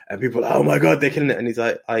 and people were like, "Oh my God, they're killing it!" And he's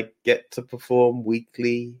like, "I get to perform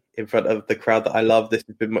weekly in front of the crowd that I love. This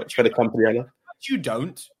has been much for the company I love." But you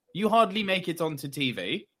don't. You hardly make it onto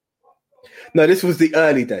TV. No, this was the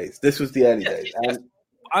early days. Yes.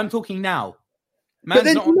 I'm talking now. But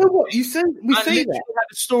then you know what? We say that.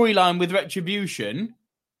 Had a storyline with Retribution,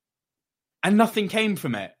 and nothing came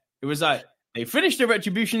from it. It was like, they finished the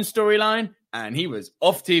Retribution storyline, and he was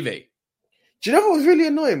off TV. Do you know what was really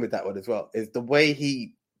annoying with that one as well? Is the way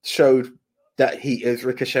he showed that he is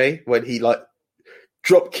Ricochet when he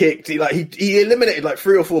drop kicked. He eliminated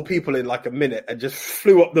 3 or 4 people in a minute and just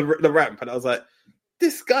flew up the ramp. And I was like,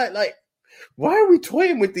 this guy, why are we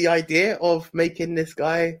toying with the idea of making this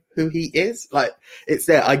guy who he is? It's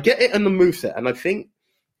there. I get it in the moveset, and I think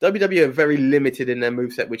WWE are very limited in their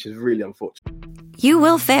moveset, which is really unfortunate. You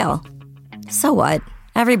will fail. So what?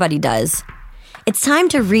 Everybody does. It's time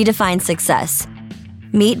to redefine success.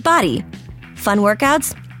 Meet BODi. Fun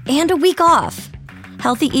workouts and a week off.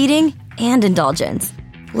 Healthy eating and indulgence.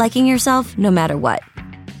 Liking yourself no matter what.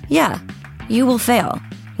 Yeah, you will fail.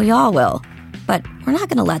 We all will. But we're not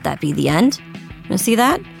going to let that be the end. You see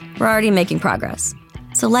that? We're already making progress.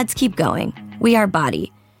 So let's keep going. We are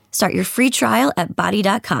BODi. Start your free trial at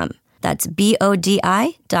BODi.com. That's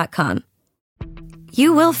BODi.com.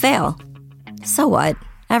 You will fail. So what?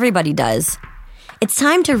 Everybody does. It's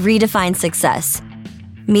time to redefine success.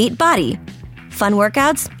 Meet BODi. Fun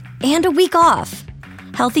workouts and a week off.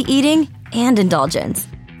 Healthy eating and indulgence.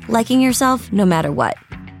 Liking yourself no matter what.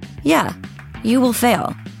 Yeah, you will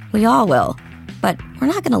fail. We all will. But we're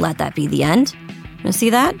not going to let that be the end. You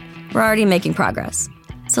see that? We're already making progress.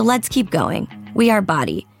 So let's keep going. We are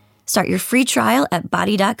BODi. Start your free trial at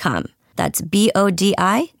BODi.com. That's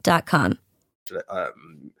BODi.com.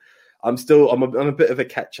 I'm on a bit of a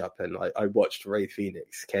catch up, and I watched Ray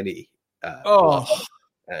Phoenix, Kenny.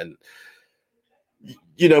 And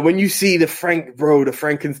when you see the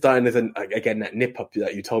Frankenstein is again that nip up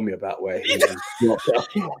that you told me about, where he was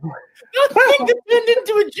That thing that turned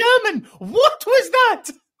into a German. What was that,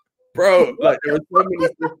 bro? There were so many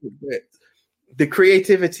different bits. The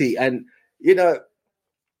creativity, and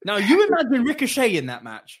Now you imagine Ricochet in that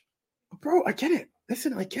match, bro. I get it.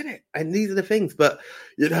 Listen, I get it, and these are the things. But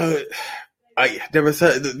there were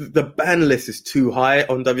the ban list is too high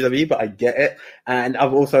on WWE, but I get it, and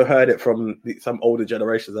I've also heard it from some older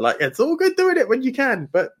generations. They're like, it's all good doing it when you can,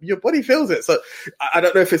 but your body feels it. So I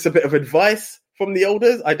don't know if it's a bit of advice from the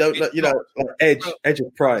elders. I don't know, Edge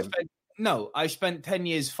of Prime. I spent 10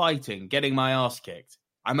 years fighting, getting my ass kicked.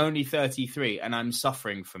 I'm only 33, and I'm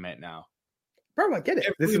suffering from it now. Bro, I get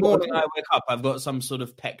it. Every morning I wake up, I've got some sort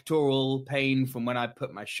of pectoral pain from when I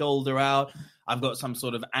put my shoulder out. I've got some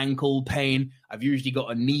sort of ankle pain. I've usually got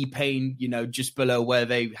a knee pain, just below where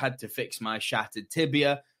they had to fix my shattered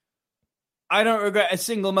tibia. I don't regret a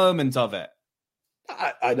single moment of it.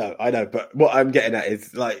 I know. But what I'm getting at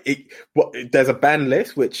is there's a ban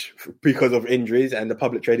list, which because of injuries and the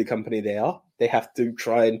public trading company they have to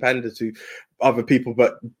try and pander to other people.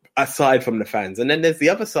 But aside from the fans. And then there's the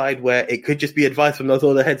other side where it could just be advice from those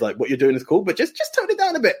older heads, like, what you're doing is cool, but just tone it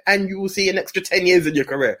down a bit and you will see an extra 10 years in your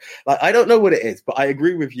career. Like, I don't know what it is, but I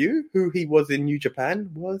agree with you. Who he was in New Japan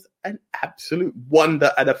was an absolute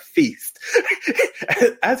wonder and a feast.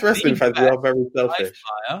 As wrestling fans, we are very selfish.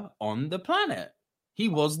 On the planet. He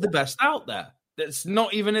was the best out there. That's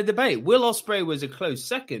not even a debate. Will Ospreay was a close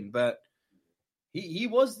second, but he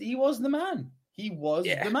was the man. He was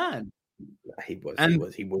the man. He was.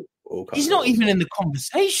 All he's not even in the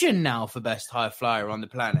conversation now for best high flyer on the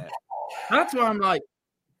planet. That's why I'm like,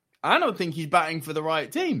 I don't think he's batting for the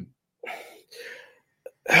right team.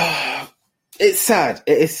 It's sad.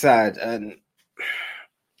 It is sad, and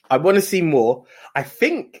I want to see more. I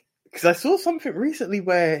think because I saw something recently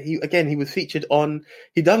where he was featured on.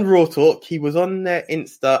 He done Raw Talk. He was on their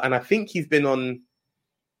Insta, and I think he's been on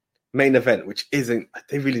Main Event, which isn't.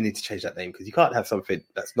 They really need to change that name because you can't have something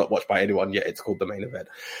that's not watched by anyone yet. It's called the Main Event.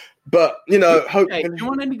 But hopefully, do you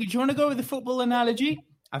want to go with the football analogy?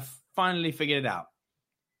 I've finally figured it out.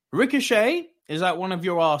 Ricochet is like one of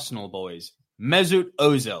your Arsenal boys, Mesut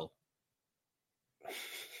Ozil.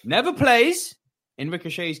 Never plays. In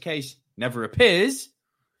Ricochet's case, never appears.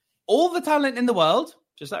 All the talent in the world,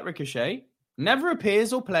 just like Ricochet, never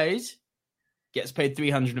appears or plays. Gets paid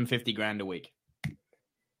 $350,000 a week.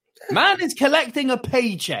 Man is collecting a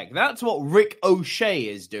paycheck. That's what Rick O'Shea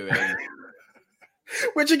is doing.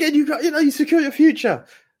 Which again, you secure your future.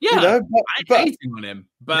 Yeah, I'm hating on him,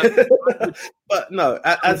 but but no,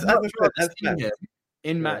 as him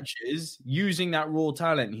in matches using that raw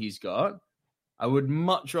talent he's got, I would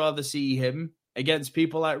much rather see him against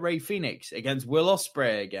people like Ray Phoenix, against Will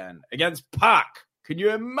Ospreay again, against Pac. Can you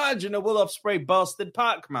imagine a Will Ospreay busted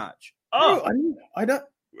Pac match? Oh, I don't.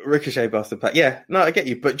 Ricochet busted Pac. Yeah, no, I get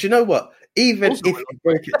you. But do you know what? Even if you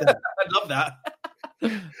break it down, I love that.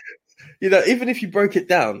 Even if you broke it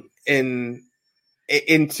down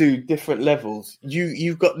into different levels,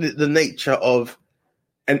 you've got the nature of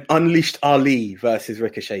an Unleashed Ali versus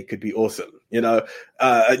Ricochet could be awesome.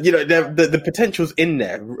 The potential's in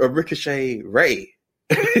there. A Ricochet Ray.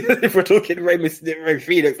 If we're talking Ray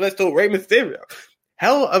Phoenix, let's talk Ray Mysterio.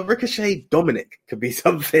 Hell, a Ricochet Dominic could be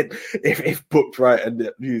something if booked right and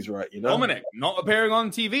used right, Dominic not appearing on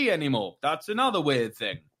TV anymore. That's another weird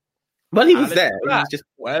thing. Well, he was there. He was just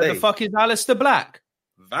where the fuck is Aleister Black?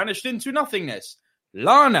 Vanished into nothingness.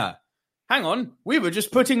 Lana. Hang on. We were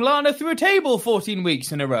just putting Lana through a table 14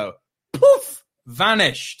 weeks in a row. Poof!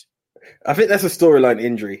 Vanished. I think that's a storyline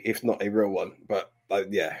injury, if not a real one. But,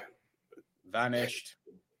 yeah. Vanished.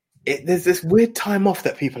 There's this weird time off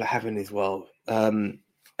that people are having as well.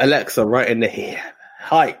 Alexa, right in the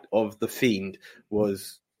height of the Fiend,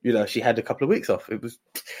 was, she had a couple of weeks off. It was,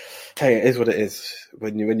 hey, it is what it is.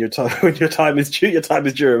 When your time is due,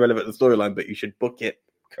 irrelevant to the storyline, but you should book it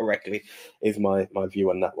correctly, is my view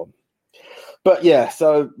on that one. But yeah,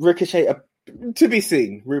 so Ricochet, to be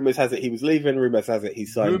seen. Rumors has it he was leaving. Rumors has it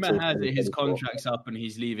he's signed. Rumor has it his contract's up and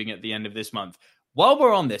he's leaving at the end of this month. While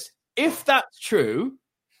we're on this, if that's true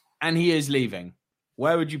and he is leaving,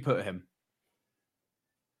 where would you put him?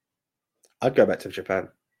 I'd go back to Japan,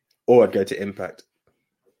 or I'd go to Impact.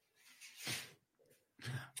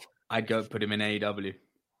 I'd go put him in AEW.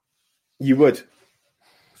 You would?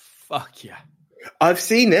 Fuck yeah. I've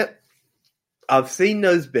seen it. I've seen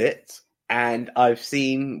those bits, and I've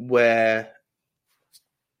seen where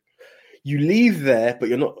you leave there, but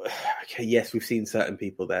you're not... Okay, yes, we've seen certain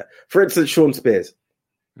people there. For instance, Shawn Spears.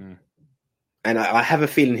 And I have a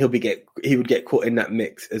feeling he would get caught in that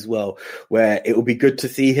mix as well, where it will be good to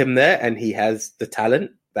see him there, and he has the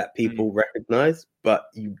talent that people recognize, but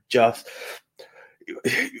you just...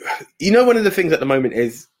 one of the things at the moment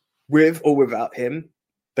is, with or without him,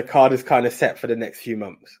 the card is kind of set for the next few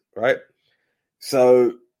months, right?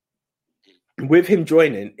 So with him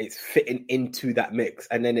joining, it's fitting into that mix,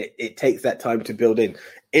 and then it takes that time to build in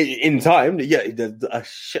time. Yeah, there's a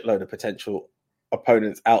shitload of potential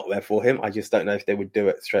opponents out there for him. I just don't know if they would do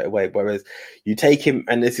it straight away. Whereas you take him,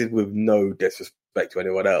 and this is with no disrespect to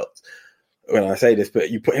anyone else when I say this, but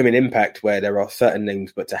you put him in Impact where there are certain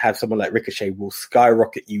names, but to have someone like Ricochet will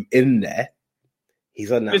skyrocket you in there.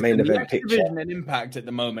 He's on that main event picture. Division and Impact at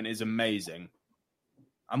the moment is amazing.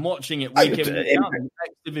 I'm watching it week in, week out. The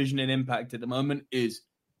X Division in Impact at the moment is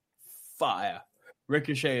fire.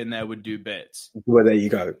 Ricochet in there would do bits. Well, there you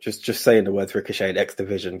go. Just saying the words Ricochet and X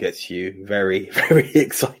Division gets you very, very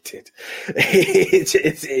excited.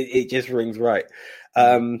 It just rings right.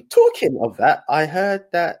 Talking of that, I heard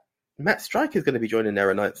that Matt Striker is going to be joining their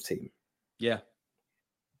Alliance team. Yeah.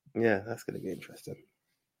 Yeah, that's going to be interesting.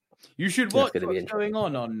 You should watch what's going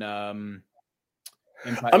on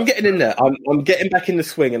Impact. I'm getting in there. I'm getting back in the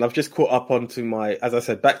swing, and I've just caught up onto my, as I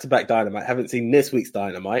said, back-to-back Dynamite. Haven't seen this week's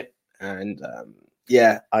Dynamite, and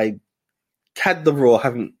I had the Raw.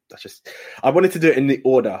 I wanted to do it in the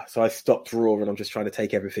order, so I stopped Raw, and I'm just trying to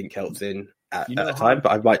take everything else in at a time.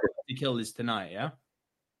 But I might. The kill is tonight, yeah.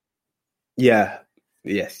 Yeah.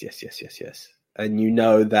 Yes. And you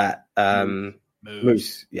know that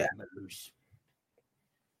Moose, yeah. Moose.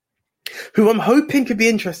 Who I'm hoping could be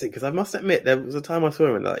interesting, because I must admit there was a time I saw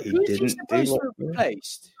him and like he Who's didn't supposed do to have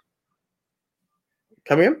replaced?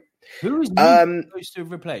 Come here, Who is supposed to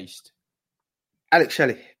have replaced? Alex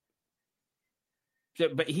Shelley.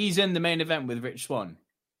 But he's in the main event with Rich Swann.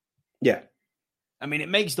 Yeah. I mean, it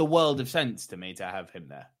makes the world of sense to me to have him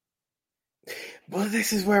there. Well,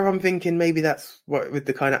 this is where I'm thinking maybe that's what with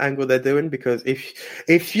the kind of angle they're doing, because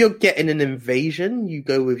if you're getting an invasion, you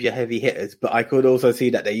go with your heavy hitters. But I could also see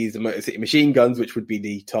that they use the Motor City Machine Guns, which would be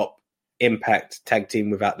the top Impact tag team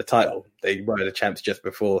without the title. They were the champs just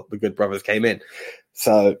before the Good Brothers came in.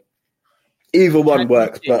 So either one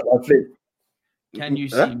works, but I think... Can you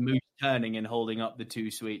see Moose turning and holding up the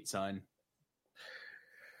Too Sweet sign?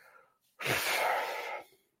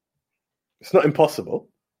 It's not impossible.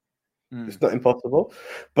 It's not impossible,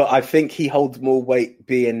 but I think he holds more weight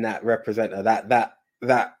being that representative,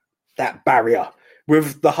 that barrier.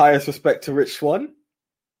 With the highest respect to Rich Swann,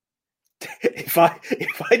 if I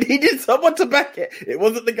needed someone to back it, it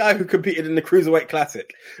wasn't the guy who competed in the Cruiserweight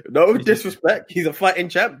Classic. No disrespect, he's a fighting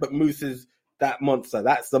champ, but Moose is that monster.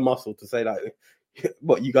 That's the muscle to say like,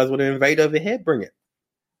 what, you guys want to invade over here? Bring it.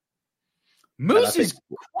 Moose is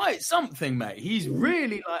quite something, mate. He's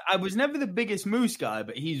really like, I was never the biggest Moose guy,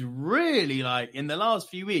 but he's really like in the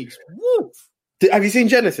last few weeks. Woof. Have you seen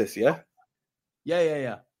Genesis? Yeah.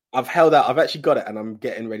 Yeah. I've held out. I've actually got it, and I'm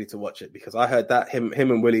getting ready to watch it because I heard that him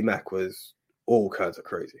and Willie Mack was all kinds of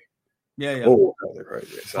crazy. Yeah. All kinds of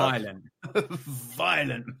crazy. So,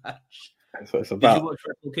 violent match. So it's about. Did you watch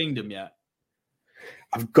Wrestle Kingdom yet?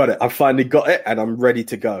 I've got it. I finally got it, and I'm ready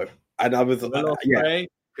to go. And I was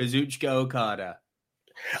Kazuchika Okada.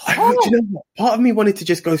 You know what? Part of me wanted to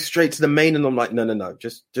just go straight to the main, and I'm like, no.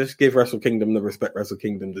 Just give Wrestle Kingdom the respect Wrestle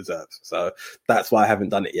Kingdom deserves. So that's why I haven't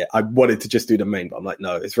done it yet. I wanted to just do the main, but I'm like,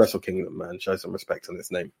 no, it's Wrestle Kingdom, man. Show some respect on its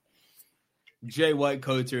name. Jay White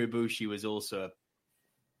Kota Ibushi was also a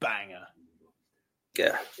banger.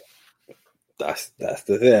 Yeah. That's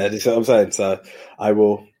what I'm saying. So I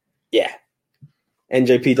will,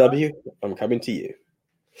 NJPW, I'm coming to you.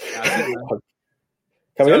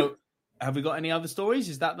 Have we got any other stories?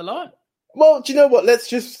 Is that the lot? Well, do you know what?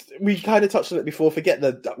 We kind of touched on it before. Forget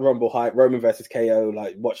the Rumble hype, Roman versus KO,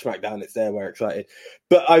 like watch SmackDown. It's there. We're excited.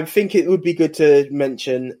 But I think it would be good to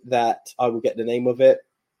mention that I will get the name of it.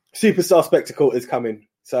 Superstar Spectacle is coming.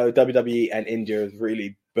 So WWE and India has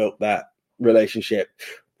really built that relationship.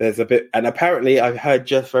 There's a bit, and apparently I've heard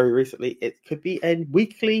just very recently, it could be a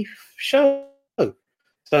weekly show.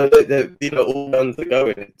 So all guns are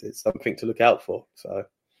going. It's something to look out for. So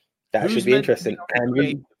that should be interesting.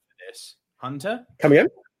 And this Hunter, come again?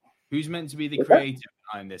 Who's meant to be the creative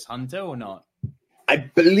behind this, Hunter or not? I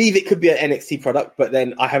believe it could be an NXT product, but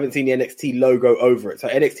then I haven't seen the NXT logo over it. So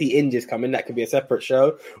NXT India's coming. That could be a separate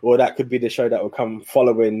show, or that could be the show that will come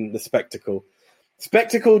following the Spectacle.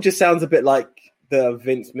 Spectacle just sounds a bit like the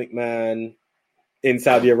Vince McMahon in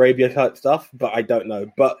Saudi Arabia type stuff, but I don't know.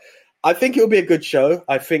 But I think it'll be a good show.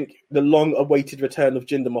 I think the long-awaited return of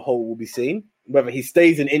Jinder Mahal will be seen, whether he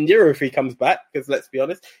stays in India or if he comes back. Because let's be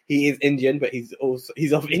honest, he is Indian, but he's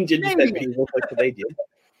of Indian descent, but he's also Canadian.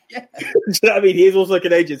 Yeah, you know what I mean, he is also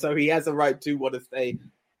Canadian, so he has a right to want to stay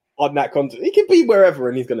on that continent. He can be wherever,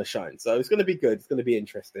 and he's going to shine. So it's going to be good. It's going to be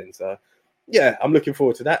interesting. So yeah, I'm looking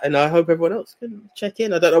forward to that, and I hope everyone else can check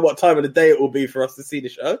in. I don't know what time of the day it will be for us to see the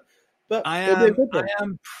show, but I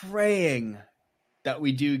am praying that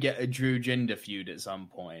we do get a Drew Jinder feud at some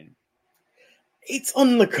point. It's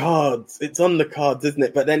on the cards. It's on the cards, isn't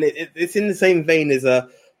it? But then it's in the same vein as a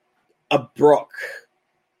Brock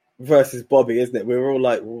versus Bobby, isn't it? We're all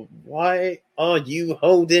like, well, why are you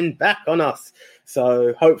holding back on us?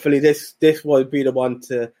 So hopefully this will be the one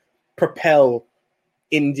to propel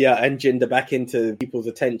India and Jinder back into people's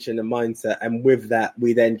attention and mindset. And with that,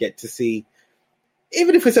 we then get to see,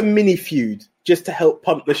 even if it's a mini feud, just to help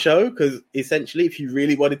pump the show, because essentially, if you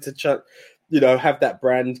really wanted to, have that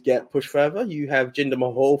brand get pushed further, you have Jinder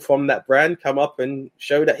Mahal from that brand come up and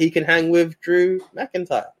show that he can hang with Drew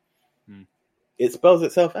McIntyre. It spells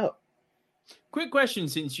itself out. Quick question,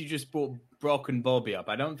 since you just brought Brock and Bobby up.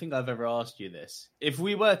 I don't think I've ever asked you this. If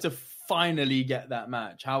we were to finally get that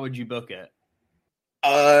match, how would you book it?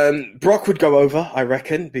 Brock would go over, I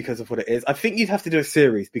reckon, because of what it is. I think you'd have to do a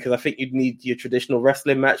series because I think you'd need your traditional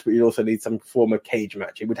wrestling match, but you'd also need some form of cage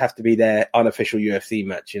match. It would have to be their unofficial UFC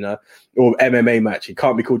match, you know, or MMA match. It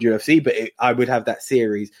can't be called UFC, but I would have that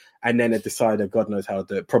series and then a decider, God knows how to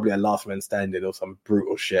do it, probably a last man standing or some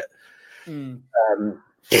brutal shit.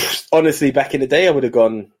 Honestly, back in the day, I would have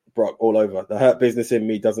gone Brock all over. The Hurt Business in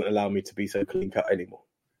me doesn't allow me to be so clean cut anymore.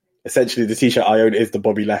 Essentially, the t-shirt I own is the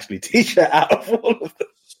Bobby Lashley t-shirt out of all of them.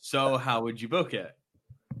 So how would you book it?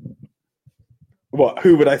 What?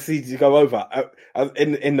 Who would I see to go over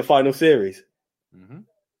in the final series? Mm-hmm.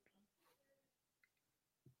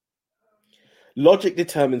 Logic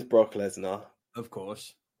determines Brock Lesnar. Of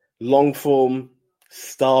course. Long form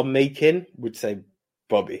star making would say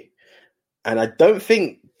Bobby. And I don't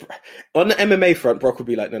think on the MMA front, Brock would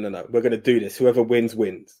be like, no, we're going to do this. Whoever wins,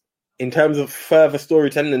 wins. In terms of further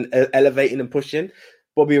storytelling and elevating and pushing,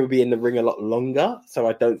 Bobby will be in the ring a lot longer. So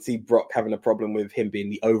I don't see Brock having a problem with him being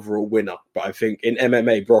the overall winner. But I think in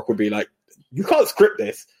MMA, Brock would be like, you can't script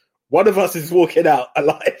this. One of us is walking out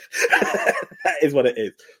alive. That is what it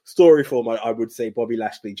is. Story form, I would say Bobby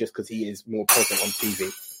Lashley just because he is more present on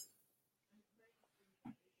TV.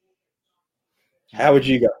 How would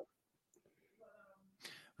you go?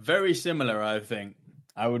 Very similar, I think.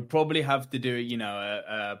 I would probably have to do,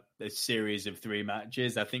 a series of 3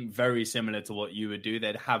 matches. I think very similar to what you would do.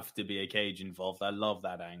 There'd have to be a cage involved. I love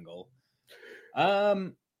that angle.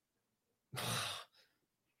 I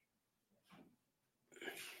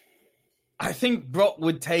think Brock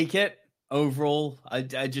would take it overall. I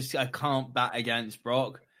can't bat against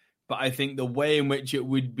Brock. But I think the way in which it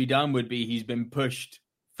would be done would be he's been pushed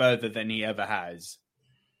further than he ever has.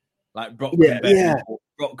 Like Brock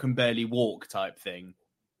can barely walk type thing.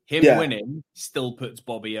 Him winning still puts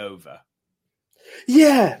Bobby over.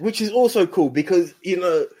 Yeah, which is also cool because,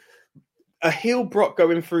 a heel Brock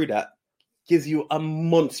going through that gives you a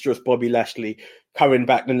monstrous Bobby Lashley coming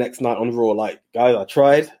back the next night on Raw. Like, guys, I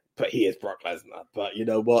tried, but he is Brock Lesnar. But you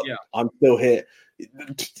know what? Yeah. I'm still here.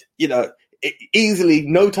 Easily,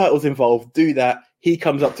 no titles involved. Do that. He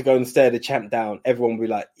comes up to go and stare the champ down. Everyone will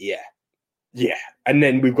be like, yeah. And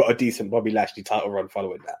then we've got a decent Bobby Lashley title run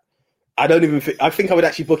following that. I think I would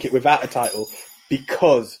actually book it without a title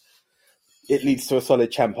because it leads to a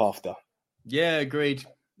solid champ after. Yeah, agreed.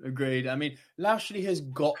 I mean, Lashley has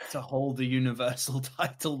got to hold the Universal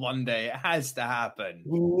title one day. It has to happen.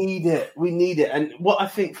 We need it. And what I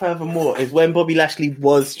think furthermore is when Bobby Lashley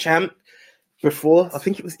was champ before, I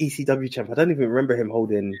think it was ECW champ. I don't even remember him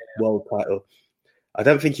holding world title. I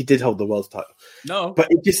don't think he did hold the world title. No, but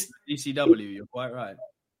it just ECW. You're quite right.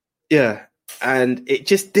 Yeah, and it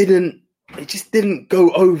just didn't go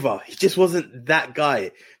over. He just wasn't that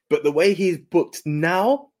guy. But the way he's booked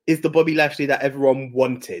now is the Bobby Lashley that everyone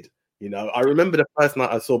wanted. I remember the first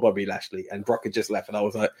night I saw Bobby Lashley and Brock had just left, and I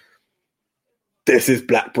was like, "This is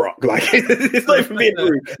Black Brock." Like, it's not even being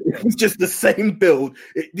rude. It was just the same build.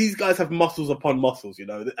 These guys have muscles upon muscles,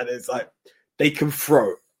 and it's like they can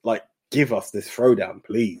throw. Like, give us this throwdown,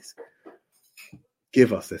 please.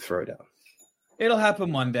 Give us this throwdown. It'll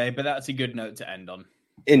happen one day, but that's a good note to end on.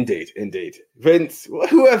 Indeed. Vince,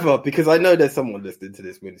 whoever, because I know there's someone listening to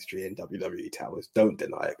this ministry in WWE Towers. Don't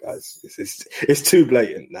deny it, guys. It's too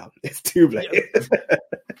blatant now. It's too blatant. Yep.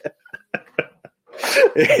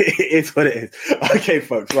 It's what it is. Okay,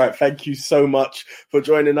 folks. Right. Thank you so much for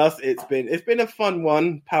joining us. It's been a fun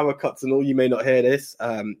one. Power cuts and all. You may not hear this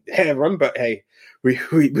hair run, but hey,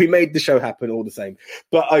 we made the show happen all the same.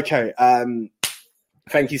 But okay.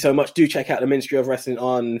 Thank you so much. Do check out the Ministry of Wrestling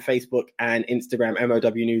on Facebook and Instagram, MOW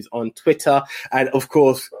News on Twitter. And of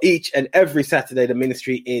course, each and every Saturday, the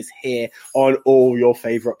Ministry is here on all your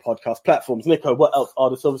favorite podcast platforms. Nico, what else are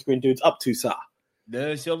the Silver Screen Dudes up to, sir?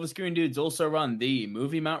 The Silver Screen Dudes also run the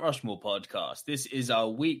Movie Mount Rushmore podcast. This is our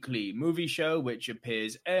weekly movie show, which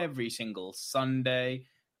appears every single Sunday.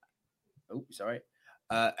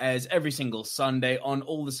 Airs every single Sunday on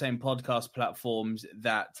all the same podcast platforms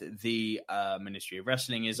that the Ministry of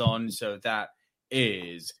Wrestling is on. So that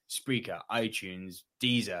is Spreaker, iTunes,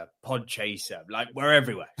 Deezer, Podchaser. Like, we're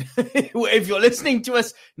everywhere. If you're listening to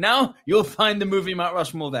us now, you'll find the Movie Mount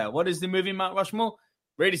Rushmore there. What is the Movie Mount Rushmore?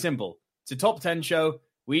 Really simple. It's a top 10 show.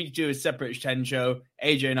 We each do a separate 10 show.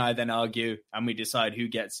 AJ and I then argue, and we decide who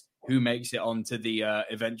makes it onto the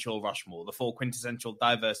eventual Rushmore, the 4 quintessential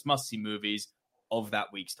diverse must-see movies of that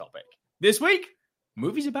week's topic. This week,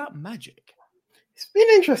 movies about magic. It's been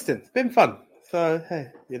interesting. It's been fun. So,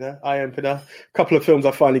 hey, eye-opener. A couple of films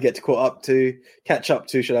I finally get to catch up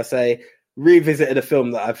to, should I say. Revisited a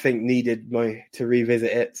film that I think needed me to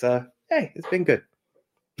revisit it. So, hey, it's been good.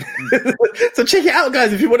 So check it out,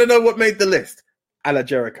 guys, if you want to know what made the list. a la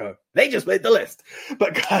Jericho. They just made the list.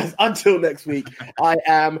 But guys, until next week, I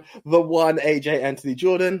am the one AJ Anthony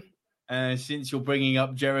Jordan. Since you're bringing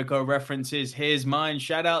up Jericho references, here's mine.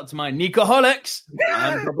 Shout out to my Nicoholics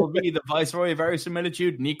and probably the Viceroy of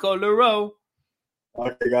Verisimilitude, Nico Leroux.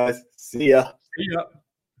 Okay, guys. See ya. See ya.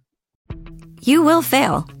 You will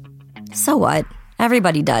fail. So what?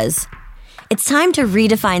 Everybody does. It's time to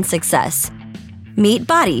redefine success. Meet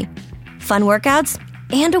Body. Fun workouts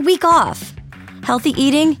and a week off. Healthy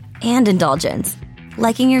eating and indulgence.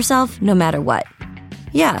 Liking yourself no matter what.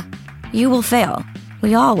 Yeah, you will fail.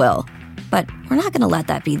 We all will. But we're not going to let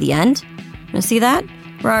that be the end. You see that?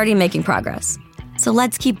 We're already making progress. So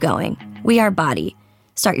let's keep going. We are Body.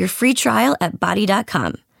 Start your free trial at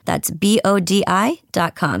body.com. That's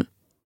BODI.com.